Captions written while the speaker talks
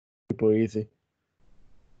super easy.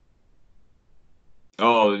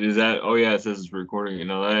 Oh, is that? Oh yeah, it says it's recording.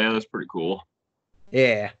 Yeah, that's pretty cool.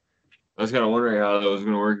 Yeah. I was kind of wondering how that was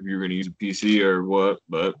going to work if you were going to use a PC or what,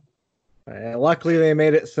 but Luckily, they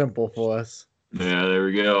made it simple for us. yeah, there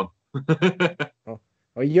we go. Oh,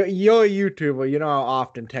 well, you're a YouTuber. You know how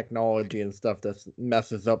often technology and stuff just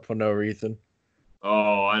messes up for no reason.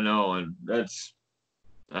 Oh, I know, and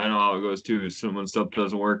I know how it goes too. When stuff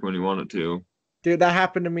doesn't work when you want it to. Dude, that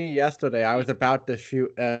happened to me yesterday. I was about to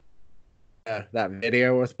shoot that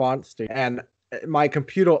video response to, and my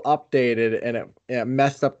computer updated and it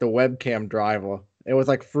messed up the webcam driver. It was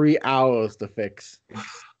like 3 hours to fix.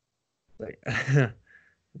 Like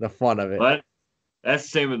the fun of it. But that's the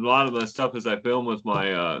same with a lot of the stuff as I film with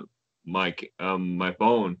my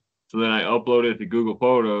phone. So then I upload it to Google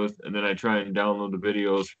Photos, and then I try and download the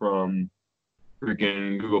videos from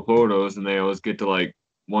freaking Google Photos, and they always get to like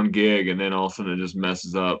 1 gig, and then all of a sudden it just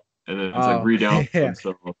messes up, and then it's like Oh, re-download yeah. and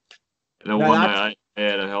stuff. And then No, one that's night I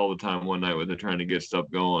had a hell of a time one night with it trying to get stuff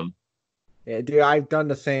going. yeah, dude. I've done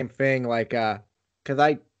the same thing. Like, cause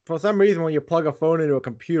I for some reason when you plug a phone into a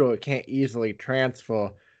computer, it can't easily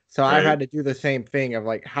transfer. So I've Right? had to do the same thing of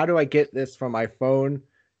like, how do I get this from my phone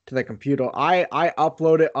to the computer? I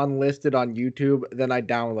upload it unlisted on YouTube, then I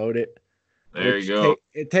download it, There you which go.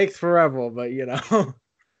 it takes forever, but you know.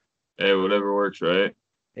 Hey, whatever works, right?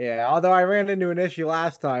 Yeah, although I ran into an issue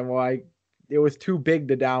last time where it was too big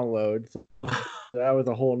to download. So that was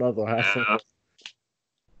a whole nother hassle. Yeah.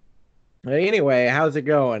 But anyway, how's it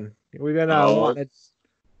going? We've been Oh, wanting it's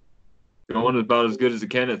going about as good as it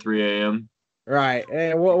can at 3 a.m. right.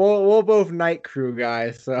 And we're both night crew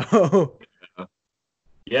guys, so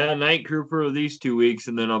Yeah, night crew for these 2 weeks,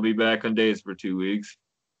 and then I'll be back on days for 2 weeks.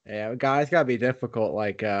 yeah, guys gotta be difficult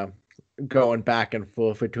like going back and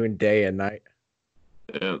forth between day and night.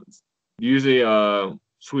 Yeah. Usually,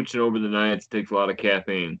 switching over the nights takes a lot of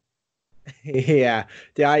caffeine. Yeah.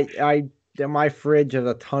 Yeah, my fridge has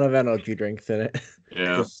a ton of energy drinks in it.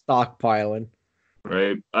 Yeah, Just stockpiling.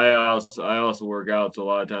 right. I also work out, so a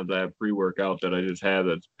lot of times I have pre-workout that I just have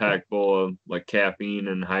that's packed full of like caffeine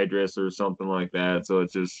and hydrous or something like that. So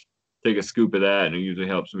it's just take a scoop of that, and it usually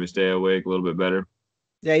helps me stay awake a little bit better.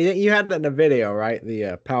 Yeah, you had that in the video, right?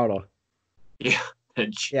 The powder. Yeah,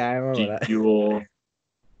 and Yeah, I remember G that. Fuel. That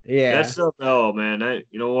Yeah. stuff, oh man,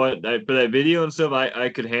 you know what? For that video and stuff, I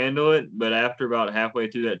could handle it, but after about halfway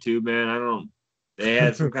through that tube, man, I don't. They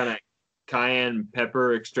had some kind of cayenne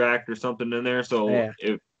pepper extract or something in there, so Yeah.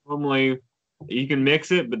 if normally you can mix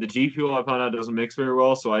it, but the G Fuel I found out doesn't mix very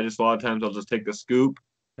well, so I just a lot of times I'll just take the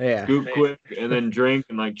Yeah. scoop quick, and then drink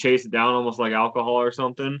and like chase it down almost like alcohol or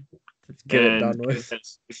something. Let's get it And done with.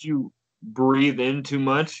 if you breathe in too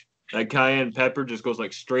much, that cayenne pepper just goes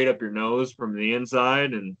like straight up your nose from the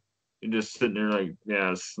inside, and you're just sitting there like,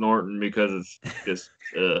 yeah, snorting because it's just,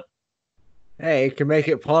 Hey, it can make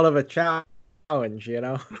it part of a challenge, you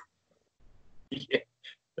know? yeah,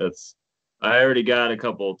 that's. I already got a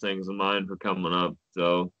couple of things in mind for coming up,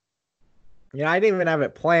 so. Yeah, I didn't even have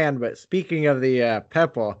it planned, but speaking of the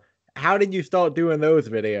pepper, how did you start doing those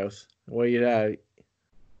videos? Well,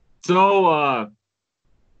 So,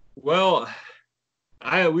 well,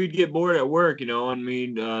 we'd get bored at work, and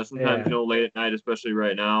sometimes, yeah, late at night, especially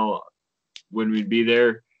right now, when we'd be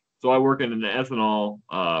there. So I work in an ethanol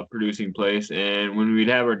producing place, and when we'd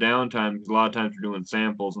have our downtime, because a lot of times we're doing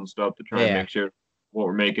samples and stuff to try and yeah, make sure what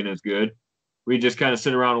we're making is good. We just kind of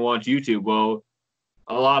sit around and watch YouTube. Well,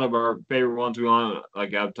 a lot of our favorite ones we want,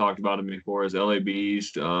 like I've talked about them before, is LA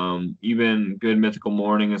Beast, even Good Mythical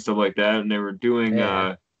Morning and stuff like that. And they were doing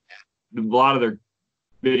yeah, a lot of their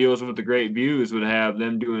videos with the great views would have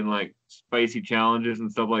them doing like spicy challenges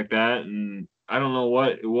and stuff like that. And I don't know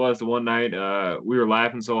what it was. The one night we were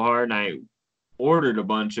laughing so hard, and I ordered a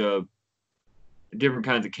bunch of different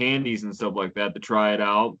kinds of candies and stuff like that to try it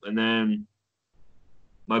out. And then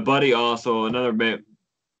my buddy also another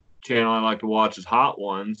channel I like to watch is Hot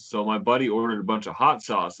Ones. So my buddy ordered a bunch of hot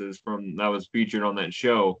sauces from that was featured on that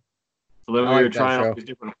show. So then I we were like that trying all show. these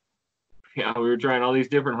different yeah, we were trying all these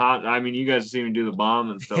different hot. I mean, you guys see me do the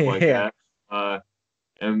bomb and stuff like Yeah, that.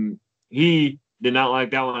 And he did not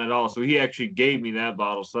like that one at all. So he actually gave me that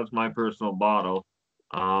bottle. So that's my personal bottle.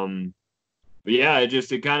 Um, but yeah,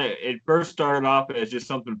 it first started off as just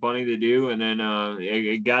something funny to do, and then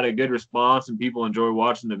it got a good response, and people enjoy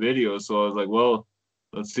watching the videos. So I was like, well,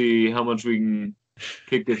 let's see how much we can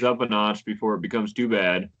kick this up a notch before it becomes too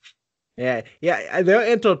bad. yeah, yeah. They're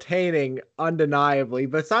entertaining, undeniably,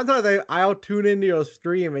 but sometimes I'll tune into your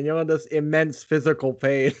stream and you're in this immense physical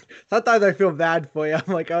pain. Sometimes I feel bad for you.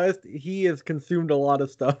 I'm like, oh, he has consumed a lot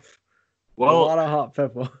of stuff, a Well, lot of hot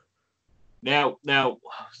pepper. Now, so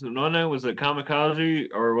one night was it Kamikaze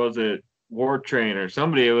or was it War Train or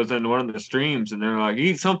somebody? It was in one of the streams, and they're like,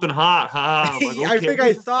 "Eat something hot, ha!" I'm like, I "Okay." think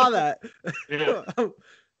I saw that. Yeah, I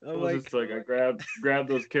I'm was like, just like, I grabbed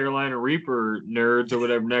those Carolina Reaper nerds or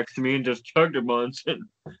whatever next to me and just chugged a bunch. And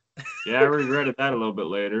yeah, I regretted that a little bit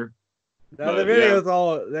later. now the But yeah,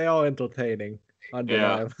 videos all entertaining, yeah.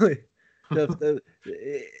 undeniably. Just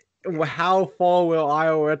how far will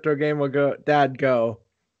Iowa Retro Gamer Dad go?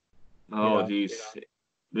 You Oh, know, geez.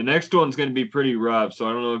 The next one's going to be pretty rough. So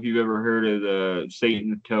I don't know if you've ever heard of the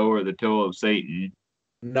Satan toe or the toe of Satan.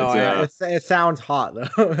 no, It's a it sounds hot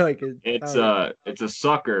though. Like it it's sounds. a it's a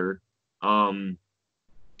sucker. Um,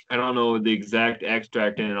 I don't know the exact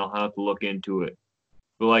extract in it. I'll have to look into it.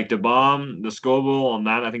 But like the bomb, the Scoville on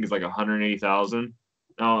that, I think is like 180,000.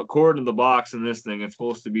 Now, according to the box in this thing, it's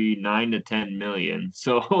supposed to be 9 to 10 million.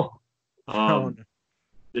 So, Oh, um,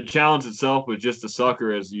 the challenge itself was just a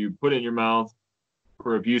sucker as you put it in your mouth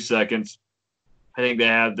for a few seconds. I think they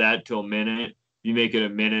have that till a minute. You make it a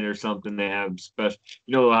minute or something. They have special,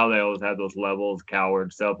 you know how they always have those levels,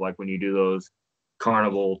 coward stuff, like when you do those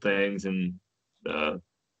carnival things and the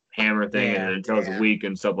hammer thing, and yeah. then it tells a week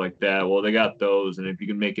and stuff like that. Well, they got those, and if you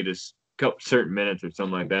can make it a couple certain minutes or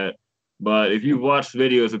something like that. But if you've watched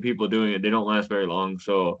videos of people doing it, they don't last very long.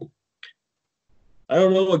 So I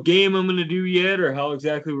don't know what game I'm gonna do yet or how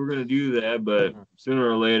exactly we're gonna do that, but sooner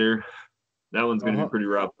or later, that one's gonna be Well, pretty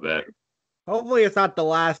rough. That hopefully, it's not the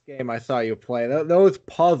last game I saw you play. Those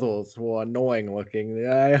puzzles were annoying looking. You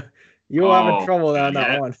were having oh trouble on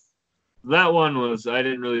that yeah, one. that one was I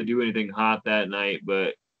didn't really do anything hot that night,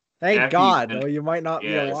 but Thank after you God, finish, or you might not be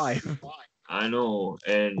yes, alive. I know.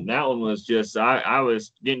 And that one was just I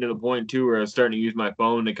was getting to the point too where I was starting to use my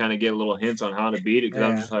phone to kind of get little hints on how to beat it because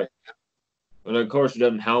I'm Yeah. just like, but of course it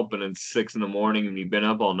doesn't help when it's 6 in the morning and you've been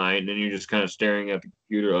up all night and then you're just kind of staring at the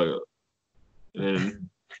computer like, and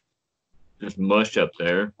just mush up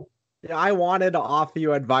there. Yeah, I wanted to offer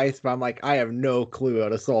you advice, but I'm like, I have no clue how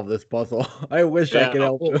to solve this puzzle. I wish I Yeah. could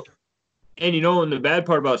help Well, you. and and the bad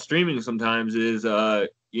part about streaming sometimes is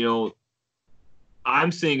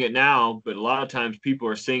I'm seeing it now, but a lot of times people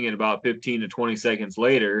are seeing it about 15 to 20 seconds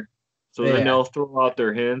later. So then Yeah. they'll throw out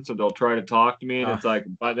their hints or they'll try to talk to me. And Uh, it's like,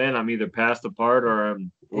 by then I'm either past the part or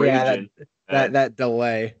I'm yeah, raging. that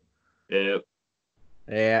delay. Yeah,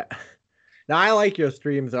 Yeah. Now I like your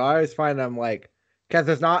streams though. I always find them like because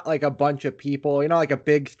there's not like a bunch of people. Like a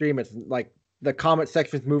big stream. It's like the comment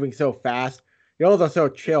section's moving so fast. Yours are so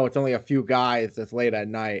chill. It's only a few guys. It's late at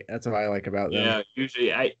night. That's what I like about them. yeah.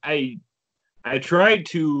 Usually I tried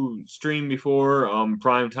to stream before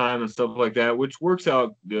prime time and stuff like that, which works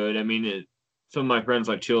out good. I mean, some of my friends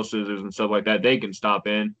like Chill Scissors and stuff like that, they can stop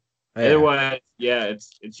in. Yeah. Otherwise, yeah,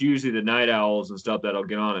 it's usually the night owls and stuff that'll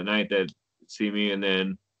get on at night that see me, and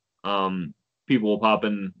then um people will pop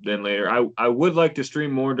in then later. I would like to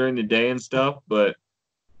stream more during the day and stuff, but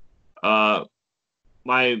uh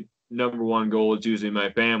my number one goal is usually my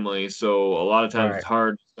family. So a lot of times it's Right.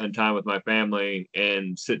 hard to spend time with my family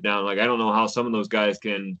and sit down. Like I don't know how some of those guys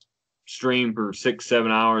can stream for 6, 7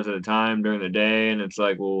 hours at a time during the day, and it's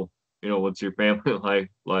like, well, what's your family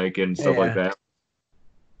like and stuff like Yeah. that.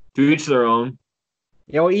 To each their own.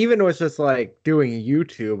 Even with just like doing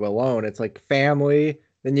YouTube alone, it's like family.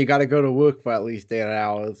 Then you got to go to work for at least 8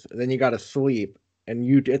 hours. Then you got to sleep, and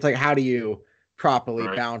it's like, how do you properly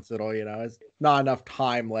Right? balance it all? It's not enough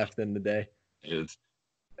time left in the day. It's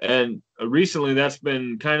and recently that's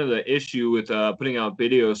been kind of the issue with putting out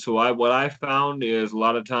videos. So what I found is a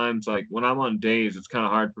lot of times like when I'm on days, it's kind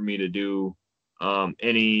of hard for me to do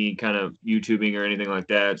any kind of YouTubing or anything like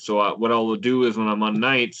that. So what I'll do is when I'm on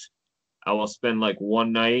nights, I will spend like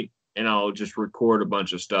one night and I'll just record a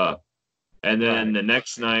bunch of stuff, and then Right. the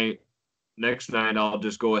next night I'll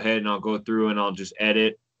just go ahead and I'll go through and I'll just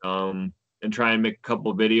edit and try and make a couple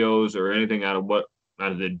of videos or anything out of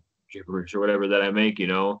the gibberish or whatever that I make.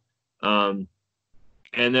 Um,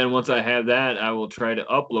 and then once I have that, I will try to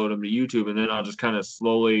upload them to YouTube, and then I'll just kind of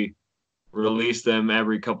slowly release them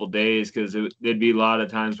every couple of days because there'd be a lot of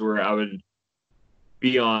times where I would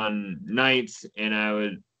be on nights and I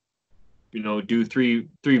would do three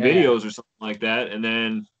Yeah. videos or something like that, and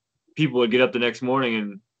then people would get up the next morning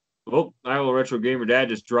and Iowa Retro Gamer Dad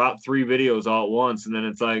just dropped 3 videos all at once, and then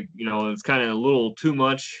it's like it's kind of a little too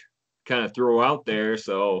much kind of throw out there.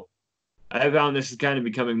 So I found this is kind of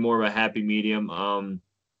becoming more of a happy medium.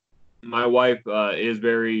 My wife is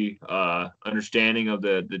very understanding of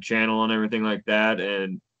the channel and everything like that,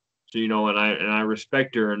 and so and I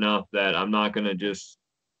respect her enough that I'm not gonna just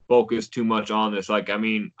focus too much on this. Like, I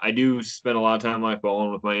mean, I do spend a lot of time on my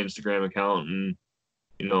phone with my Instagram account and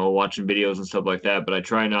watching videos and stuff like that. But I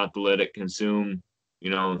try not to let it consume,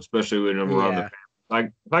 especially when I'm around the Yeah. family.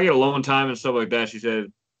 Like if I get alone time and stuff like that, she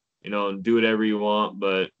said, do whatever you want.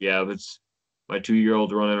 But yeah, if it's my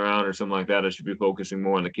 2-year-old running around or something like that, I should be focusing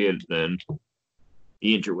more on the kids than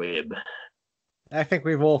the interweb. I think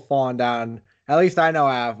we've all fallen down. At least I know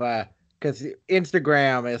I have, because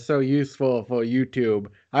Instagram is so useful for YouTube.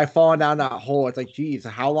 I've fallen down that hole. It's like, geez,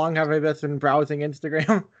 how long have I just been browsing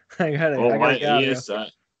Instagram? I Oh, gotta get out of here. yes.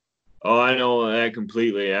 I know that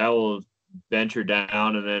completely. I will venture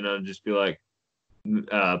down and then I'll just be like,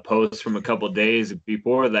 posts from a couple of days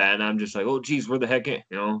before that, and I'm just like, oh, geez, where the heck,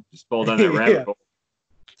 just fall down that rabbit Yeah. hole,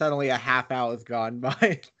 Suddenly a half hour's gone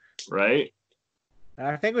by. right?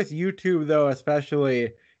 I think with YouTube though,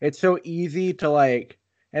 especially, it's so easy to like,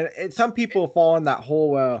 and some people fall in that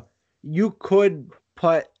hole where you could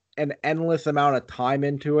put an endless amount of time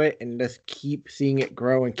into it and just keep seeing it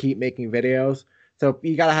grow and keep making videos. So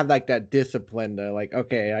you gotta have like that discipline to like,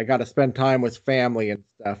 okay, I gotta spend time with family and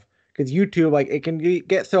stuff. Because YouTube, like, it can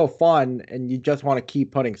get so fun, and you just want to keep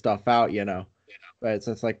putting stuff out. But it's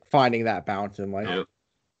just like finding that balance in life.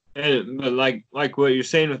 Yeah. But like what you're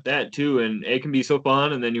saying with that too, and it can be so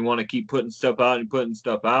fun, and then you want to keep putting stuff out and putting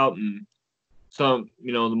stuff out, and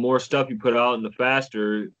the more stuff you put out and the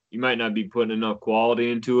faster, you might not be putting enough quality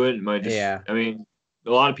into it. It might just, Yeah. I mean,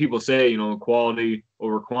 a lot of people say, quality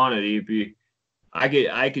over quantity. I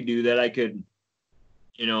could do that. I could,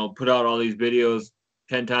 put out all these videos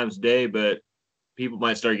 10 times a day, but people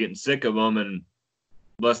might start getting sick of them and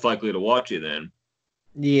less likely to watch you then.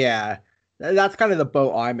 Yeah, that's kind of the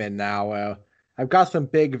boat I'm in now. I've got some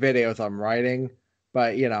big videos I'm writing,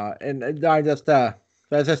 but and I just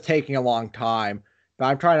that's just taking a long time. But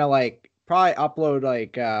I'm trying to like probably upload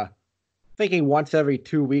like thinking once every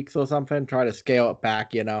 2 weeks or something. Try to scale it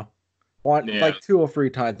back. One Yeah. like 2 or 3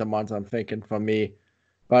 times a month. I'm thinking for me,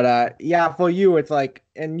 but yeah, for you it's like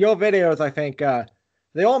in your videos. I think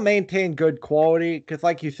they all maintain good quality because,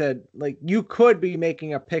 like you said, like you could be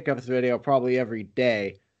making a pickups video probably every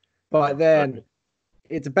day, but then Right.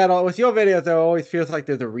 it's better with your videos. It always feels like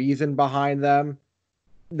there's a reason behind them.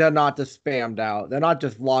 They're not just spammed out. They're not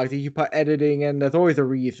just vlogs. You put editing in. There's always a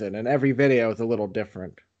reason, and every video is a little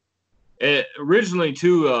different. Originally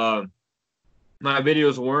too, my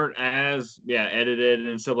videos weren't as edited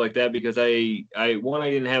and stuff like that because I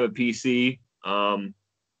didn't have a PC,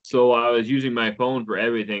 so I was using my phone for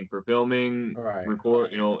everything, for filming, All right.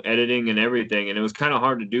 record, editing and everything, and it was kind of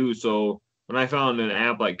hard to do. So when I found an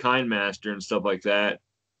app like KindMaster and stuff like that,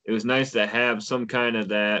 it was nice to have some kind of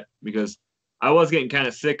that because I was getting kind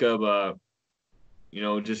of sick of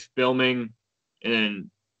just filming and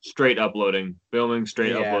then straight uploading, filming,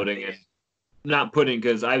 straight Yeah. uploading, and not putting,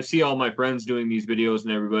 because I see all my friends doing these videos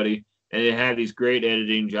and everybody, and they have these great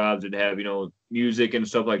editing jobs that have music and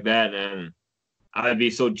stuff like that, and I'd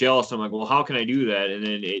be so jealous. I'm like, well, how can I do that? And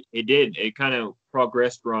then it kind of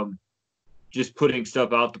progressed from just putting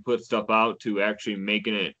stuff out to put stuff out to actually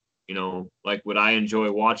making it, like, would I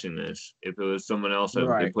enjoy watching this if it was someone else that they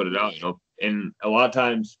Right. put it out, and a lot of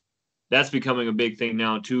times that's becoming a big thing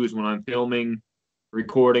now too, is when I'm filming,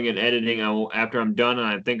 recording and editing, after I'm done and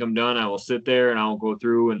I think I'm done, I will sit there and I'll go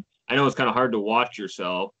through, and I know it's kind of hard to watch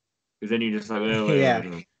yourself because then you're just like, wait, wait, Yeah.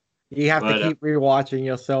 wait, wait. You have to But keep rewatching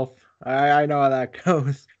yourself. I know how that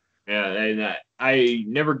goes. yeah, and I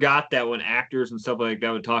never got that when actors and stuff like that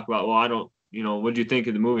would talk about, well, I don't, what do you think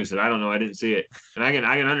of the movie? I said, I don't know, I didn't see it, and I can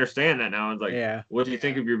understand that now. It's like, Yeah. what do you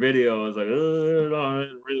think of your video? I was like, no, I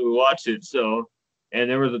didn't really watch it. So, and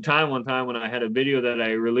there was one time when I had a video that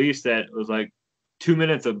I released that was like 2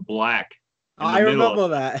 minutes of black in the I middle. remember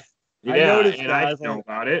that. I Yeah, noticed and that. I I didn't was know like,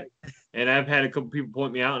 about it. And I've had a couple people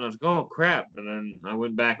point me out, and I was like, "Oh crap!" And then I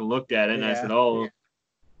went back and looked at it, and I yeah. said, "Oh."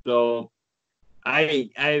 So I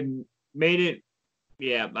made it.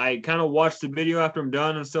 Yeah, I kind of watched the video after I'm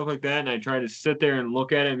done and stuff like that, and I try to sit there and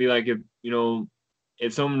look at it and be like,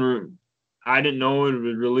 if someone I didn't know would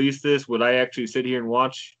release this, would I actually sit here and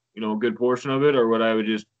watch a good portion of it, or would I would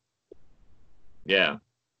just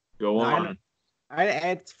go I know. on?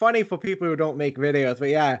 It's funny for people who don't make videos, but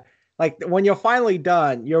yeah, like when you're finally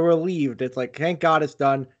done, you're relieved. It's like, thank God it's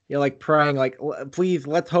done. You're like praying, like, please,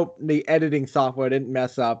 let's hope the editing software didn't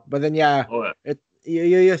mess up. But then, yeah, Oh, yeah.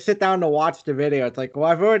 you sit down to watch the video. It's like,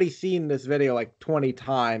 well, I've already seen this video like 20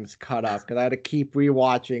 times cut up because I had to keep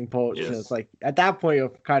rewatching portions. It's Yes. like at that point, you're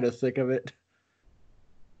kind of sick of it.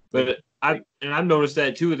 Like, But I've noticed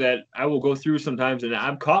that too, that I will go through sometimes, and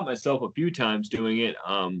I've caught myself a few times doing it,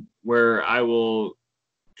 where I will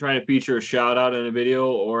try to feature a shout out in a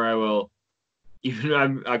video, or I will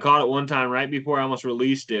even I caught it one time right before I almost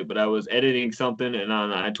released it, but I was editing something and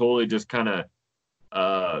I totally just kind of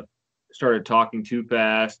uh, started talking too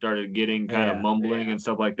fast, started getting kind of Yeah. mumbling and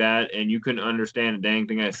stuff like that, and you couldn't understand a dang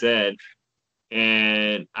thing I said.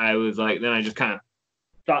 And I was like, then I just kind of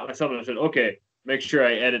stopped myself and I said, okay, make sure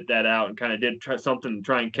I edit that out, and kind of did something to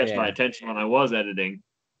try and catch my Yeah. attention when I was editing.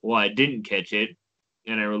 Well, I didn't catch it,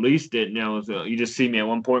 and I released it, and I was you just see me at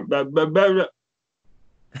one point, blah, blah, blah, blah,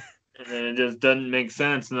 and then it just doesn't make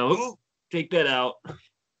sense, and I was, oh, take that out.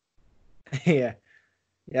 Yeah.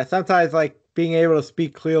 Yeah. Sometimes like being able to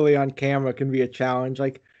speak clearly on camera can be a challenge.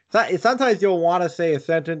 Like sometimes you'll want to say a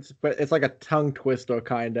sentence, but it's like a tongue twister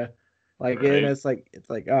kind of. Like and Right. it's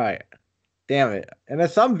like all right, damn it. And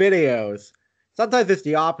there's some videos. Sometimes it's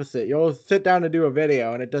the opposite. You'll sit down to do a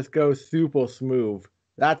video and it just goes super smooth.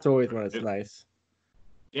 That's always when it's nice.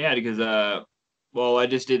 Yeah, because well, I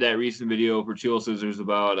just did that recent video for Chill Scissors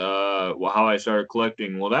about well, how I started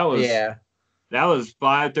collecting. Well, Yeah. that was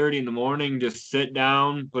 5:30 in the morning. Just sit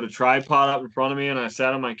down, put a tripod up in front of me, and I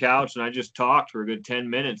sat on my couch and I just talked for a good 10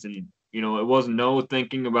 minutes. And it wasn't no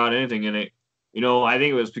thinking about anything in it. I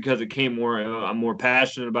think it was because it came more. I'm more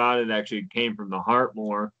passionate about it. It actually came from the heart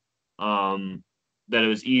more. That it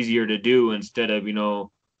was easier to do instead of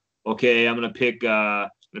okay, I'm gonna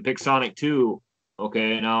pick Sonic 2.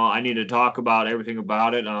 Okay, now I need to talk about everything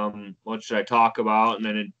about it. What should I talk about? And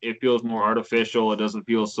then it feels more artificial. It doesn't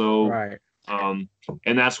feel so Right. um,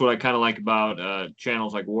 and that's what I kind of like about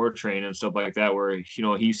channels like War Train and stuff like that, where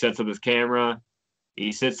he sets up his camera,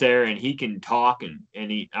 he sits there and he can talk and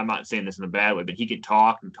I'm not saying this in a bad way, but he can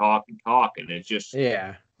talk and talk and talk, and it just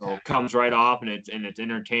Yeah. comes right off, and it's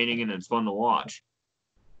entertaining and it's fun to watch.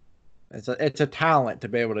 It's a talent to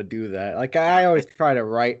be able to do that. Like I always try to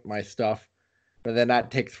write my stuff, but then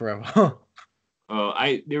that takes forever.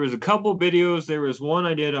 There was a couple videos. There was one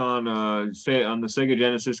I did on say on the Sega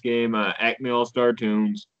Genesis game Acme All Star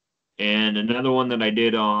Tunes, and another one that I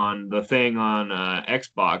did on the thing on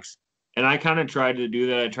Xbox. And I kind of tried to do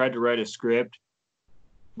that. I tried to write a script,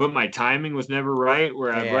 but my timing was never right.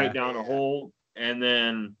 Where I'd write Yeah. down a whole, and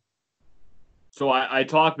then so I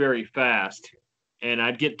talk very fast, and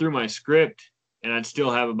I'd get through my script, and I'd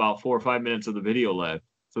still have about 4 or 5 minutes of the video left.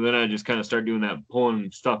 So then I just kind of start doing that, pulling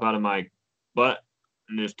stuff out of my butt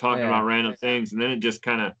and just talking Yeah. about random things. And then it just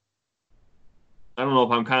kind of, I don't know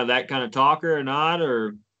if I'm kind of that kind of talker or not,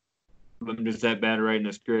 or if I'm just that bad at writing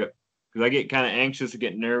a script. Because I get kind of anxious, I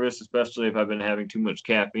get nervous, especially if I've been having too much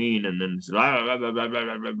caffeine, and then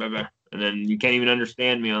and then you can't even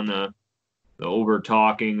understand me on the over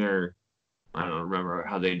talking, or I don't remember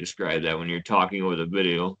how they describe that when you're talking over the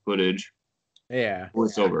video footage, Yeah.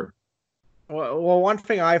 voiceover. Well, one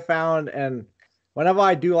thing I found, and whenever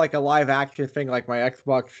I do like a live action thing like my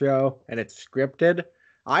Xbox show and it's scripted,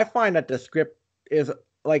 I find that the script is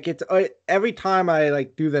like it's every time I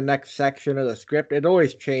like do the next section of the script, it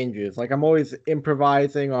always changes. Like I'm always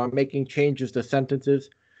improvising or making changes to sentences.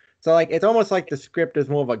 So like it's almost like the script is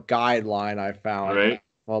more of a guideline I found Right.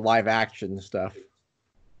 for live action stuff.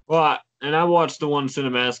 Well, and I watched the one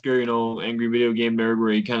Cinemasker, Angry Video Game Nerd,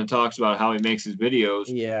 where he kind of talks about how he makes his videos.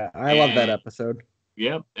 Yeah, I love that And episode.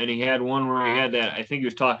 yep, and he had one where he had that. I think he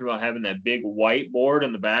was talking about having that big whiteboard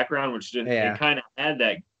in the background, which just it Yeah. kind of had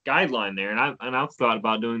that guideline there. And I've thought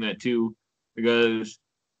about doing that too, because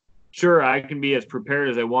sure I can be as prepared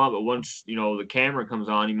as I want, but once the camera comes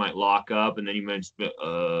on, you might lock up, and then you might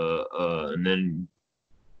and then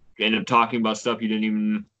end up talking about stuff you didn't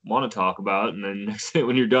even want to talk about, and then next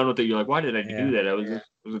when you're done with it, you're like, why did I do that? I was going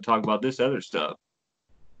to talk about this other stuff.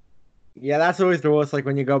 Yeah, that's always the worst. Like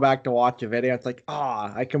when you go back to watch a video, it's like,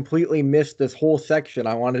 I completely missed this whole section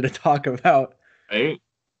I wanted to talk about. Right?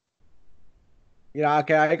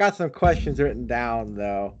 Okay, I got some questions written down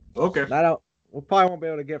though. Okay. And I don't, we probably won't be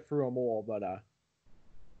able to get through them all, but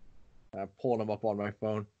I'm pulling them up on my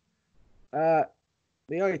phone.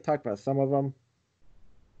 We already talked about some of them.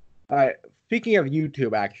 All right, speaking of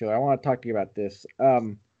YouTube, actually, I want to talk to you about this.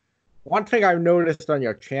 One thing I've noticed on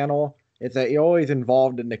your channel is that you're always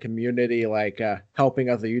involved in the community, like helping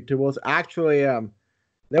other YouTubers. Actually,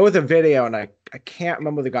 there was a video, and I can't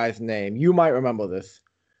remember the guy's name. You might remember this.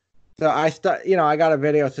 So I got a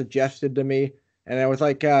video suggested to me, and it was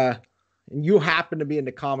like, you happen to be in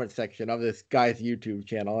the comment section of this guy's YouTube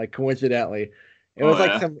channel, like coincidentally. It Oh was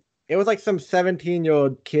like yeah. some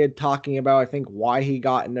 17-year-old kid talking about, I think, why he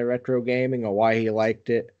got into retro gaming or why he liked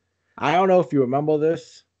it. I don't know if you remember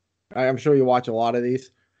this. I'm sure you watch a lot of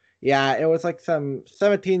these. Yeah, it was like some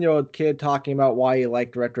 17-year-old kid talking about why he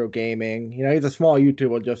liked retro gaming. He's a small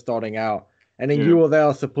YouTuber just starting out. And then Yeah. you were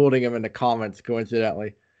there supporting him in the comments,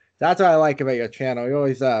 coincidentally. That's what I like about your channel. You're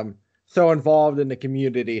always so involved in the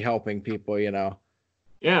community, helping people. Yeah,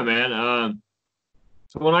 man.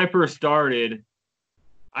 So when I first started,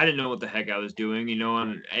 I didn't know what the heck I was doing,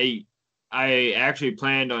 and I actually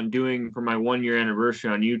planned on doing for my 1 year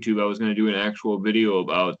anniversary on YouTube. I was going to do an actual video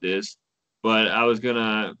about this, but I was going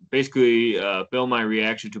to basically film my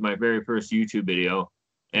reaction to my very first YouTube video.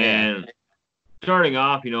 Yeah. And starting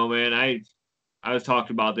off, man, I was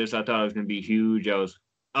talking about this. I thought I was going to be huge.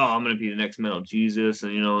 I'm going to be the next Metal Jesus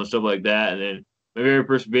and, and stuff like that. And then my very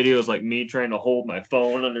first video is like me trying to hold my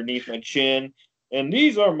phone underneath my chin. And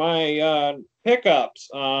these are my pickups.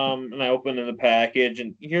 And I opened in the package,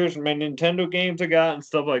 and here's my Nintendo games I got and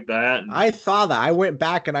stuff like that. And, I saw that. I went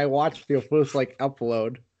back and I watched your first like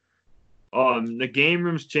upload. the game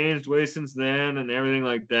room's changed way since then and everything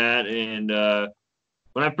like that. And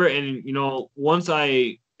when I put and once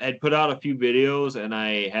I had put out a few videos and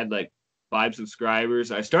I had like 5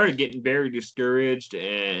 subscribers, I started getting very discouraged,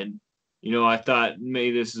 and I thought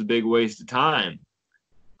maybe this is a big waste of time.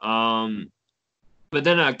 But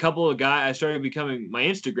then a couple of guys, I started becoming, my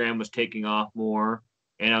Instagram was taking off more,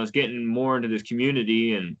 and I was getting more into this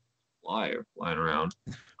community and flying around.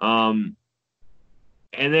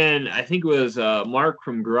 And then I think it was Mark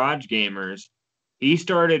from Garage Gamers. He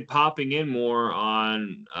started popping in more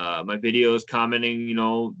on my videos, commenting,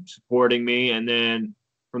 supporting me. And then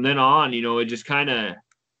from then on, it just kind of,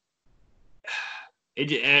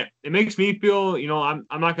 it makes me feel, I'm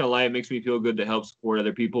not going to lie, it makes me feel good to help support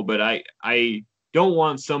other people. But I don't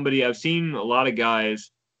want somebody, I've seen a lot of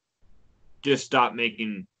guys just stop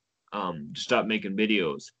making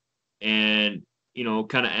videos and,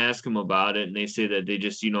 kind of ask them about it. And they say that they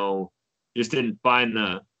just, just didn't find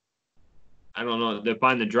I don't know, they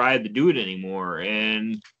find the drive to do it anymore,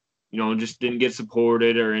 and just didn't get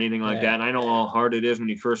supported or anything like that. And I know how hard it is when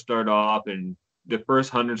you first start off, and the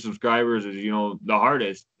first 100 subscribers is the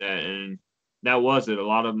hardest, and that was it. A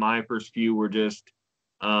lot of my first few were just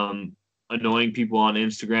annoying people on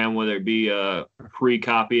Instagram, whether it be a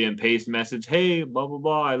pre-copy and paste message, hey, blah blah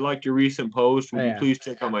blah, I liked your recent post, would you please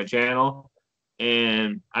check out my channel?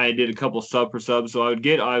 And I did a couple sub for subs. So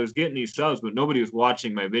I was getting these subs, but nobody was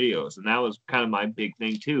watching my videos. And that was kind of my big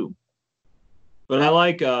thing too. But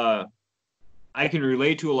I can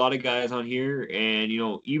relate to a lot of guys on here. And,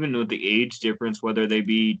 even with the age difference, whether they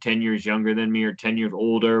be 10 years younger than me or 10 years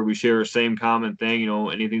older, we share the same common thing,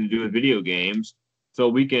 anything to do with video games. So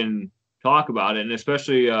we can talk about it. And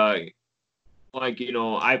especially, I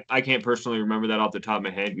can't personally remember that off the top of my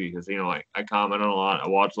head because, I comment on a lot. I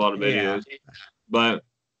watch a lot of videos. Yeah. But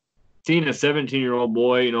seeing a 17-year-old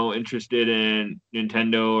boy, interested in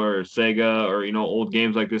Nintendo or Sega or, old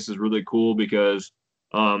games like this is really cool because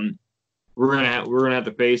we're gonna have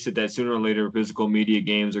to face it that sooner or later physical media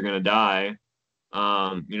games are gonna die.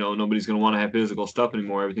 Nobody's gonna want to have physical stuff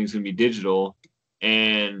anymore. Everything's gonna be digital.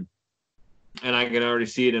 And I can already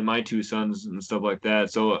see it in my two sons and stuff like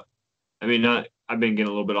that. So I've been getting a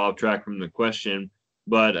little bit off track from the question,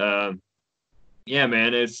 but yeah,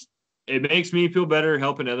 man, it makes me feel better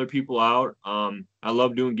helping other people out. I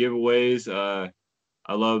love doing giveaways.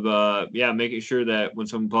 I love making sure that when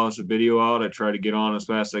someone posts a video out, I try to get on as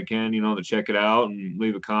fast as I can, to check it out and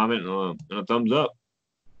leave a comment and a thumbs up.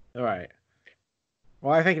 All right.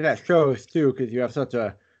 Well, I think that shows too, because you have such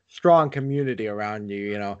a strong community around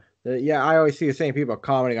you. I always see the same people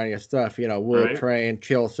commenting on your stuff. Wood Right. Train,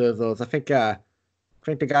 Chill Sizzles. I think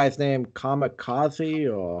the guy's name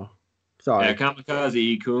Kamikaze or sorry. Yeah,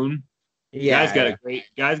 Kamikaze Ikun. Yeah,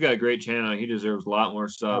 guy's got a great channel. He deserves a lot more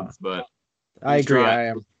subs, but I agree.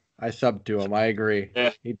 I subbed to him. I agree.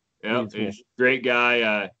 Yeah, he's a great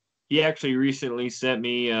guy. He actually recently sent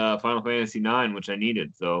me Final Fantasy IX, which I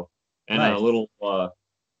needed. So, and nice. A little. I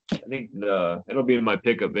think it'll be in my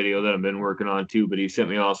pickup video that I've been working on too. But he sent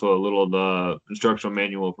me also a little instructional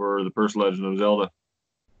manual for the first Legend of Zelda.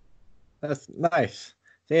 That's nice.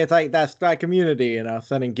 See, it's like that's that community,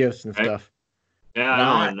 sending gifts and stuff. Yeah,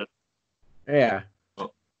 I know. Yeah.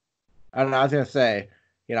 Oh. I don't know. I was gonna say,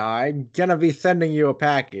 I'm gonna be sending you a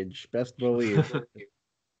package. Best believe.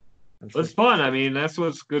 It's fun. That's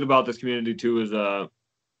what's good about this community too. Is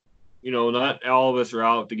not all of us are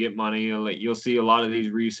out to get money. You'll see a lot of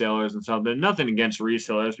these resellers and stuff. And nothing against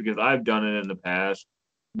resellers because I've done it in the past.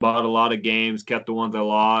 Bought a lot of games, kept the ones I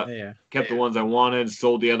lost, kept the ones I wanted,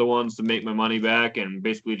 sold the other ones to make my money back, and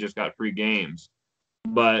basically just got free games.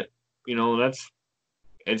 But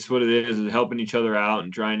it's what it is helping each other out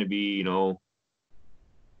and trying to be, trying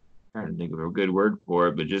to think of a good word for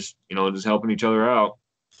it, but just helping each other out.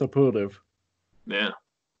 Supportive. Yeah.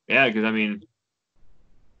 Yeah, because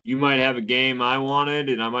you might have a game I wanted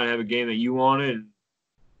and I might have a game that you wanted.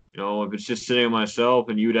 If it's just sitting on myself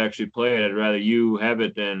and you'd actually play it, I'd rather you have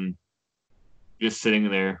it than just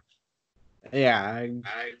sitting there. Yeah,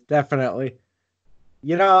 definitely.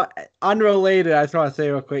 You know, unrelated, I just want to say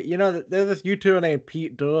real quick. You know, there's this YouTuber named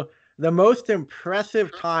Pete Dull. The most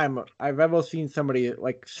impressive time I've ever seen somebody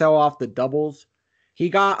like sell off the doubles. He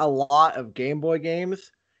got a lot of Game Boy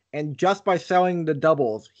games, and just by selling the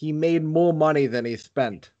doubles, he made more money than he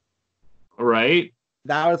spent. Right?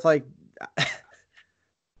 That was like just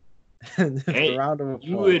a Hey, round of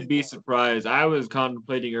you applause. would be surprised. I was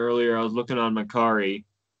contemplating earlier, I was looking on Macari,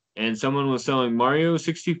 and someone was selling Mario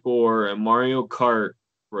 64 and Mario Kart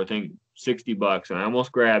for I think $60, and I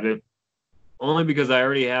almost grabbed it only because I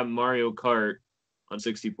already have Mario Kart on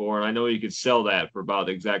 64, and I know you could sell that for about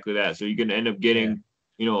exactly that. So you can end up Yeah. getting,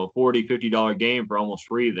 a $40-$50 game for almost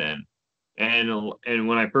free then. And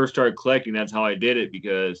when I first started collecting, that's how I did it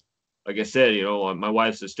because, like I said, my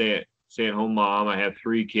wife's a stay at home mom. I have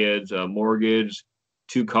 3 kids, a mortgage,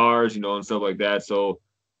 2 cars, and stuff like that. So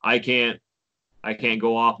I can't I can't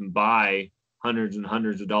go off and buy hundreds and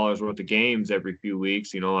hundreds of dollars worth of games every few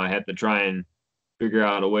weeks. I have to try and figure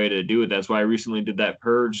out a way to do it. That's why I recently did that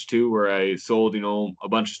purge too, where I sold, a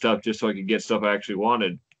bunch of stuff just so I could get stuff I actually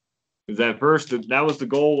wanted. Because at first, that was the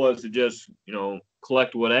goal, was to just,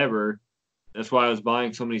 collect whatever. That's why I was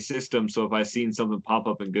buying so many systems. So if I seen something pop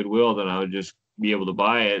up in Goodwill, then I would just be able to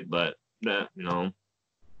buy it. But then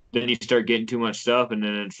you start getting too much stuff, and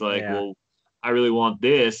then it's like, Yeah. well, I really want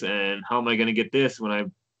this, and how am I going to get this when I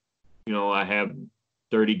have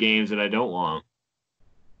 30 games that I don't want,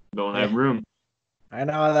 don't Yeah. have room. I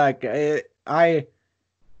know that I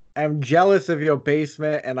am jealous of your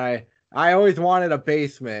basement, and I always wanted a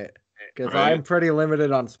basement because Right? I'm pretty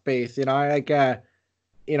limited on space. I like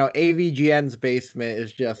AVGN's basement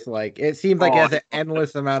is just like it seems like it Oh, has an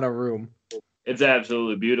endless amount of room. it's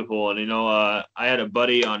absolutely beautiful. And I had a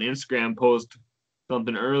buddy on Instagram post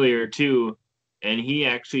something earlier too, and he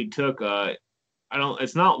actually took I don't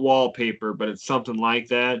it's not wallpaper, but it's something like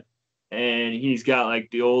that. And he's got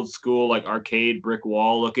like the old school like arcade brick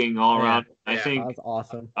wall looking all Yeah, around. I think that's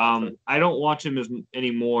awesome. I don't watch him as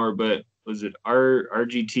anymore, but was it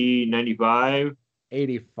RGT 95?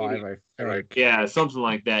 85, I think. Yeah, something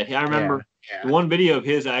like that. I remember Yeah, the one video of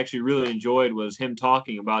his I actually really enjoyed was him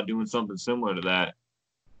talking about doing something similar to that.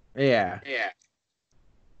 yeah.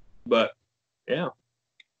 But yeah,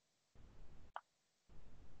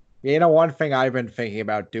 One thing I've been thinking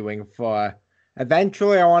about doing for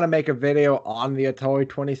eventually, I want to make a video on the Atari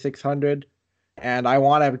 2600, and I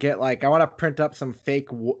want to get I want to print up some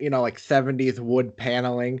fake, like 70s wood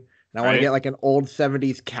paneling, and I want to right. get like an old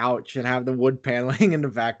 70s couch and have the wood paneling in the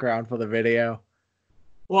background for the video.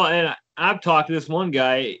 Well, and I've talked to this one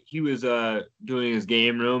guy. He was doing his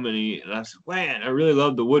game room, and I said, "Man, I really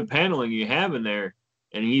love the wood paneling you have in there."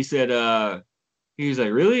 And he said, he's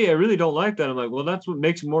like, "Really? I really don't like that." I'm like, "Well, that's what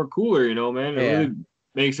makes it more cooler, man. It Yeah, really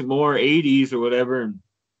makes it more 80s or whatever."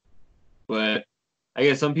 But I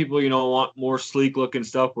guess some people, want more sleek looking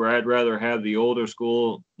stuff where I'd rather have the older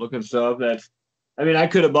school looking stuff. I mean, I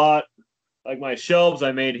could have bought like my shelves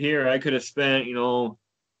I made here. I could have spent,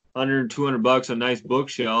 100, $200 on nice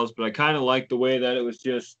bookshelves, but I kind of like the way that it was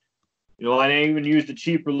just, I didn't even use the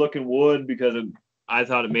cheaper looking wood because I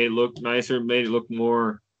thought it made it look nicer, made it look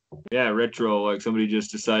more, yeah, retro. Like somebody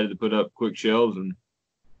just decided to put up quick shelves, and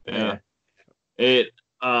yeah, yeah, it.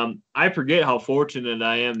 I forget how fortunate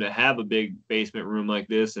I am to have a big basement room like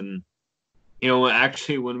this, and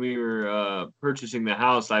actually when we were purchasing the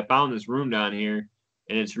house, I found this room down here,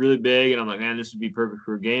 and it's really big, and I'm like, man, this would be perfect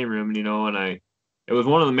for a game room, and it was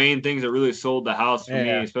one of the main things that really sold the house for me,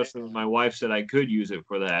 yeah, especially when my wife said I could use it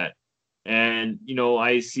for that. And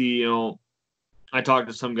I see, I talked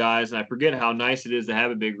to some guys, and I forget how nice it is to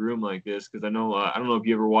have a big room like this because I don't know if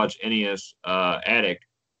you ever watched NES Attic,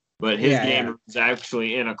 but his yeah, game yeah. room is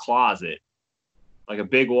actually in a closet, like a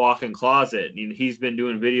big walk-in closet. And he's been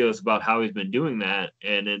doing videos about how he's been doing that,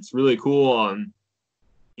 and it's really cool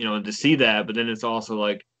to see that. But then it's also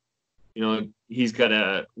like, he's got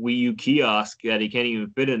a Wii U kiosk that he can't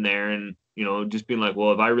even fit in there, and just being like,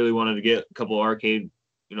 well, if I really wanted to get a couple arcade,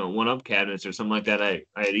 one-up cabinets or something like that,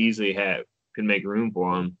 I'd easily could make room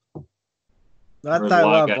for him. That's Whereas what a I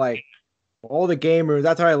lot of love. guys, Like all the game rooms.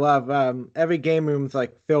 That's what I love. Every game room's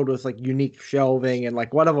like filled with like unique shelving and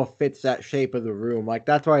like whatever fits that shape of the room. Like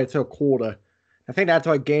that's why it's so cool to. I think that's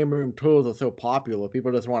why game room tools are so popular.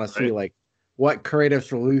 People just want to see right? like what creative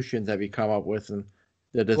solutions have you come up with and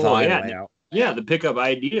the Well, design yeah, layout. yeah, the pickup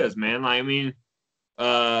ideas, man. I mean,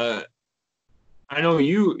 uh, I know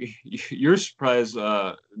your surprise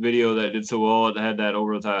video that did so well. That had that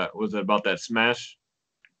over the top. Was it about that Smash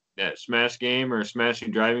game or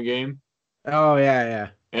smashing driving game? Oh yeah, yeah.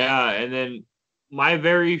 Yeah, and then my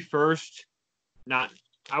very first, not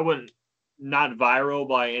I wouldn't not viral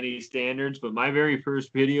by any standards, but my very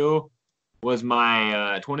first video was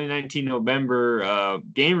my 2019 November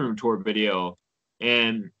game room tour video,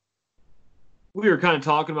 and we were kind of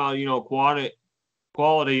talking about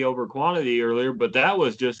quality over quantity earlier, but that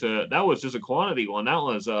was just a quantity one. That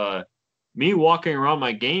was me walking around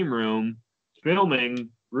my game room filming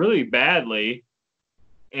really badly,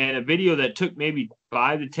 and a video that took maybe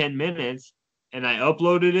 5 to 10 minutes, and I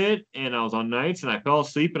uploaded it, and I was on nights, and I fell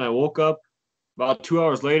asleep, and I woke up about 2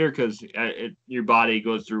 hours later because your body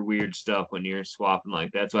goes through weird stuff when you're swapping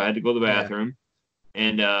like that. So I had to go to the bathroom,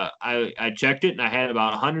 and I checked it, and I had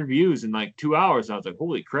about 100 views in like 2 hours. And I was like,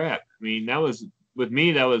 holy crap! I mean, that was with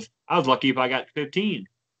me. I was lucky if I got 15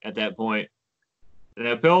 at that point. And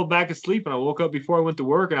I fell back asleep, and I woke up before I went to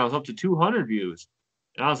work, and I was up to 200 views.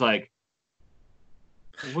 And I was like,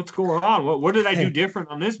 what's going on? What did I do different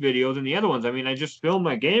on this video than the other ones? I mean, I just filmed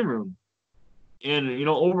my game room. And,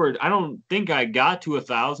 I don't think I got to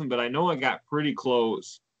 1,000, but I know I got pretty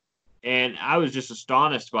close. And I was just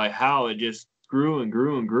astonished by how it just grew and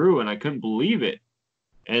grew and grew, and I couldn't believe it.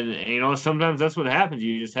 And, sometimes that's what happens.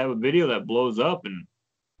 You just have a video that blows up, and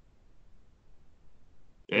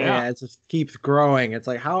yeah, it just keeps growing. It's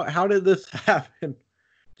like, how did this happen?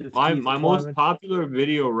 My most popular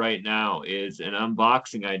video right now is an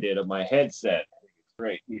unboxing I did of my headset. I think it's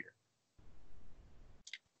right here.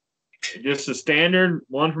 Just a standard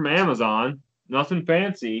one from Amazon, nothing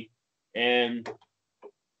fancy, and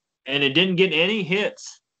it didn't get any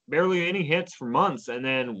hits, barely any hits for months. And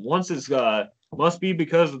then once it's must be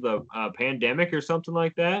because of the pandemic or something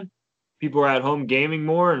like that. People are at home gaming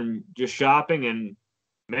more and just shopping, and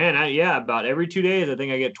man, about every 2 days I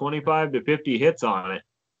think I get 25 to 50 hits on it,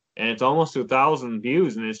 and it's almost 1,000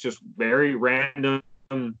 views, and it's just very random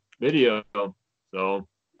video. So.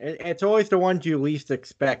 It's always the ones you least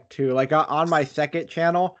expect too. Like on my second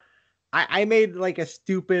channel, I made like a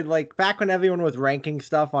stupid, like back when everyone was ranking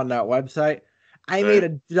stuff on that website, I made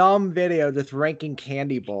a dumb video just ranking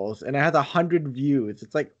candy bowls, and it has 100 views.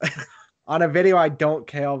 It's like on a video I don't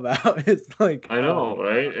care about. It's like, I know,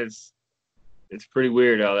 right? It's pretty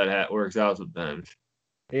weird how that works out sometimes.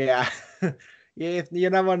 Yeah. Yeah, you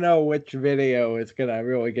never know which video is gonna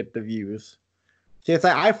really get the views. See, it's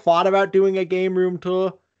like I thought about doing a game room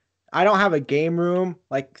tour. I don't have a game room.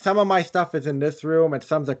 Like some of my stuff is in this room, and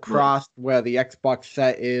some's across where the Xbox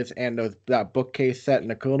set is, and that bookcase set in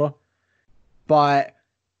the corner. But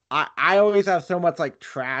I always have so much like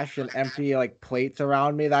trash and empty like plates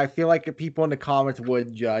around me that I feel like people in the comments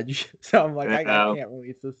would judge. So I'm like, I can't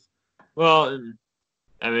release this. Well,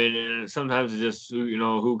 I mean, sometimes it's just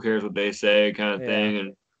who cares what they say kind of thing,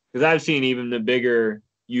 and because I've seen even the bigger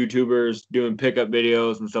YouTubers doing pickup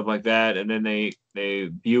videos and stuff like that, and then they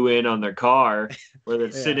view in on their car where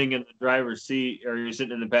they're sitting in the driver's seat, or you're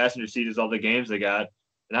sitting in the passenger seat as all the games they got.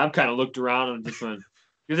 And I've kind of looked around and just went,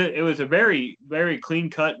 because it was a very, very clean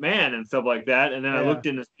cut man and stuff like that. And then I looked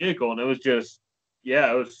in this vehicle, and it was just,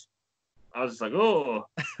 I was just like, oh,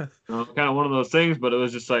 kind of one of those things. But it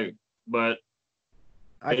was just like, but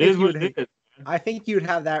it is what it is. I think you'd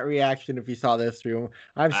have that reaction if you saw this room.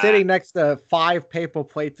 I'm sitting next to 5 paper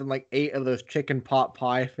plates and like 8 of those chicken pot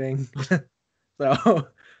pie things. So,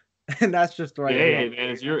 and that's just right. Hey, man,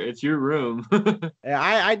 it's your room. Yeah,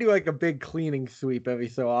 I do like a big cleaning sweep every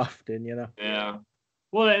so often, Yeah.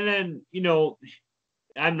 Well, and then,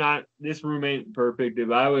 this room ain't perfect.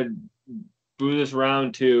 If I would do this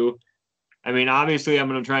round too, I mean, obviously I'm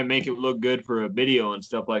going to try and make it look good for a video and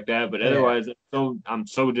stuff like that. But otherwise, I'm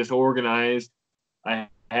so disorganized. I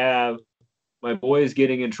have my boys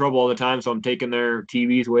getting in trouble all the time, so I'm taking their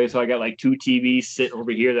TVs away. So I got like 2 TVs sitting over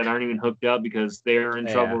here that aren't even hooked up because they're in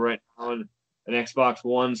trouble right now. And an Xbox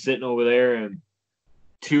One sitting over there, and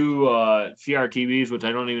 2 CRTVs, which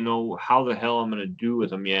I don't even know how the hell I'm going to do with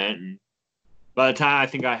them yet. And by the time I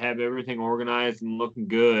think I have everything organized and looking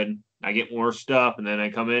good, I get more stuff, and then I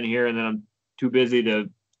come in here, and then I'm too busy to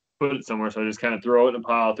put it somewhere, so I just kind of throw it in a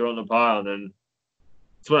pile, and then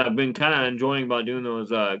that's what I've been kind of enjoying about doing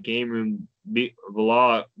those game room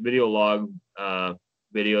video log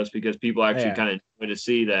videos, because people actually kind of enjoy to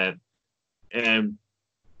see that. And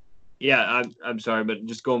I'm sorry, but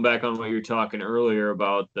just going back on what you were talking earlier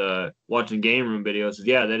about watching game room videos,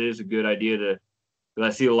 that is a good idea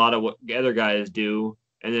because I see a lot of what other guys do,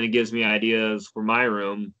 and then it gives me ideas for my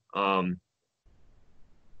room.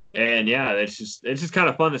 And it's just kind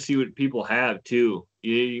of fun to see what people have too.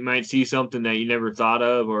 You might see something that you never thought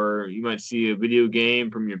of, or you might see a video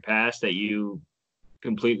game from your past that you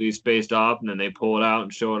completely spaced off, and then they pull it out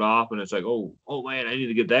and show it off, and it's like, oh man, I need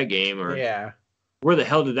to get that game, or where the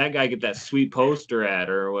hell did that guy get that sweet poster at,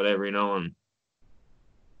 or whatever, and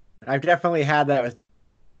I've definitely had that with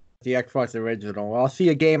the Xbox original. I'll see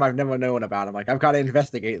a game I've never known about. I'm like, I've got to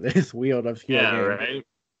investigate this weird, obscure Yeah, game. right.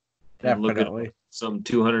 And look at Definitely. some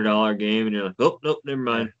 $200 game, and you're like, oh nope, never Yeah.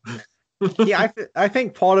 mind. Yeah, I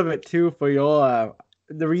think part of it too for your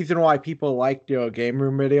the reason why people liked your game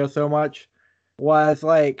room video so much was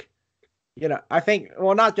like, I think,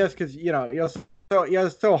 well, not just because you're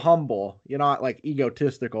so humble, you're not like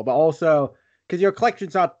egotistical, but also because your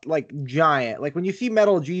collection's not like giant. Like when you see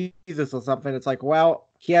Metal Jesus or something, it's like, well,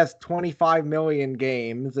 he has 25 million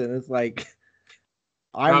games, and it's like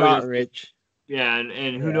I'm Probably not doesn't. rich. Yeah, and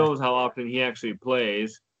who Yeah, knows how often he actually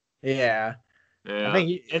plays. yeah. I Yeah, think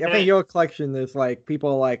and I think that your collection is like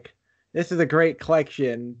people like this is a great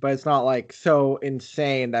collection, but it's not like so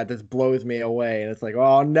insane that this blows me away. And it's like, oh,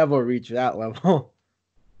 I'll never reach that level.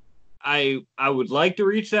 I would like to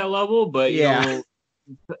reach that level, but Yeah,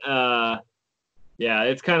 uh, yeah,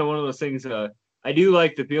 it's kind of one of those things. I do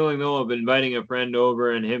like the feeling though of inviting a friend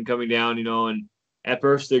over and him coming down, and at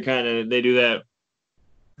first they do that,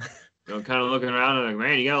 kind of looking around and like,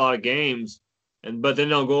 man, you got a lot of games, but then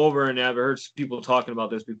they'll go over and I've heard people talking about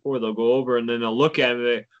this before. They'll go over and then they'll look at it and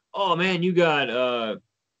they, oh man, you got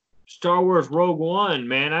Star Wars Rogue One,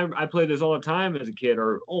 man. I played this all the time as a kid.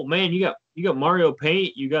 Or oh man, you got Mario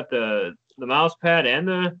Paint. You got the mouse pad and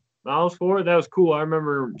the mouse for it. That was cool. I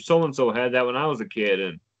remember so and so had that when I was a kid,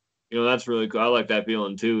 and that's really cool. I like that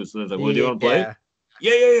feeling too. So it's like, well, do you want to play it? yeah.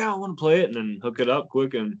 Yeah, yeah, yeah. I want to play it, and then hook it up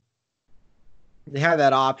quick and They have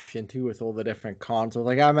that option too with all the different consoles.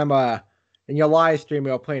 Like I remember in your live stream,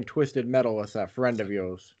 you were playing Twisted Metal with that friend of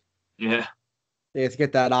yours. yeah, They just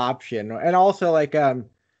get that option, and also like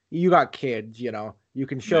you got kids, you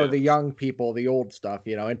can show yeah. the young people the old stuff,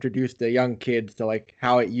 introduce the young kids to like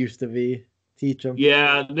how it used to be, teach them.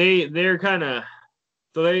 Yeah, they're kind of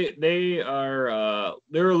so they're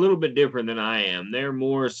a little bit different than I am. They're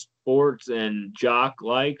more sports and jock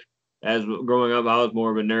like. As growing up, I was more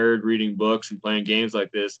of a nerd, reading books and playing games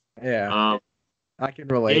like this. Yeah, Um, I can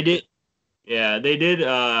they relate. did, yeah, they did.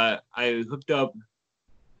 I hooked up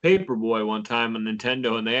Paperboy one time on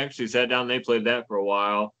Nintendo, and they actually sat down. And they played that for a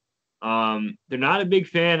while. They're not a big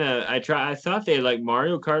fan of. I thought they like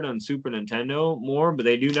Mario Kart on Super Nintendo more, but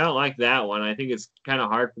they do not like that one. I think it's kind of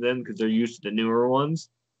hard for them because they're used to the newer ones.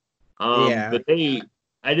 Yeah, But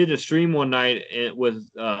I did a stream one night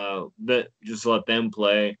with that just let them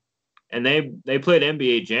play, and they played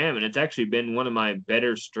NBA Jam, and it's actually been one of my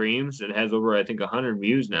better streams. It has over I think 100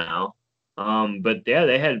 views now. But yeah,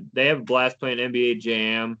 they have a blast playing NBA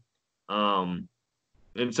Jam, um,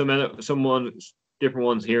 and some different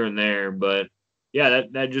ones here and there. But yeah,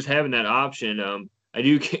 that just having that option, I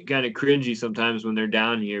do get kind of cringy sometimes when they're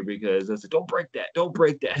down here because I say, don't break that, don't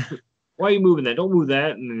break that. Why are you moving that? Don't move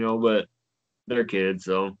that, and but they're kids,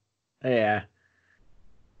 so yeah.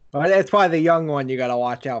 But it's probably the young one you gotta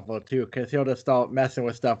watch out for too, because he'll just start messing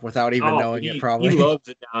with stuff without even oh, knowing it, he probably. loves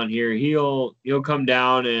it down here. He'll come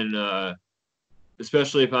down and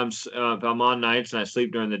especially if I'm on nights and I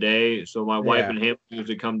sleep during the day. So my wife Yeah. and him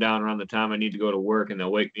usually come down around the time I need to go to work, and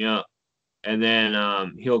they'll wake me up. And then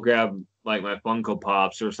he'll grab like my Funko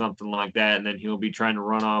Pops or something like that, and then he'll be trying to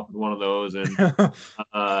run off with one of those. And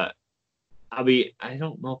uh, I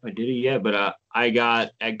don't know if I did it yet, but I got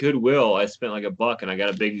at Goodwill. I spent like $1, and I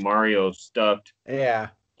got a big Mario Yeah.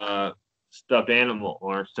 uh, stuffed animal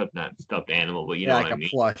or not stuffed animal, but you Yeah, know what like I a mean.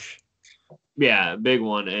 plush. Yeah, big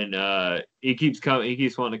one, and he keeps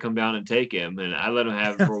wanting to come down and take him, and I let him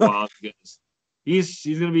have him for a while because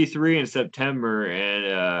he's gonna be 3 in September,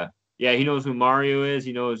 and yeah, he knows who Mario is,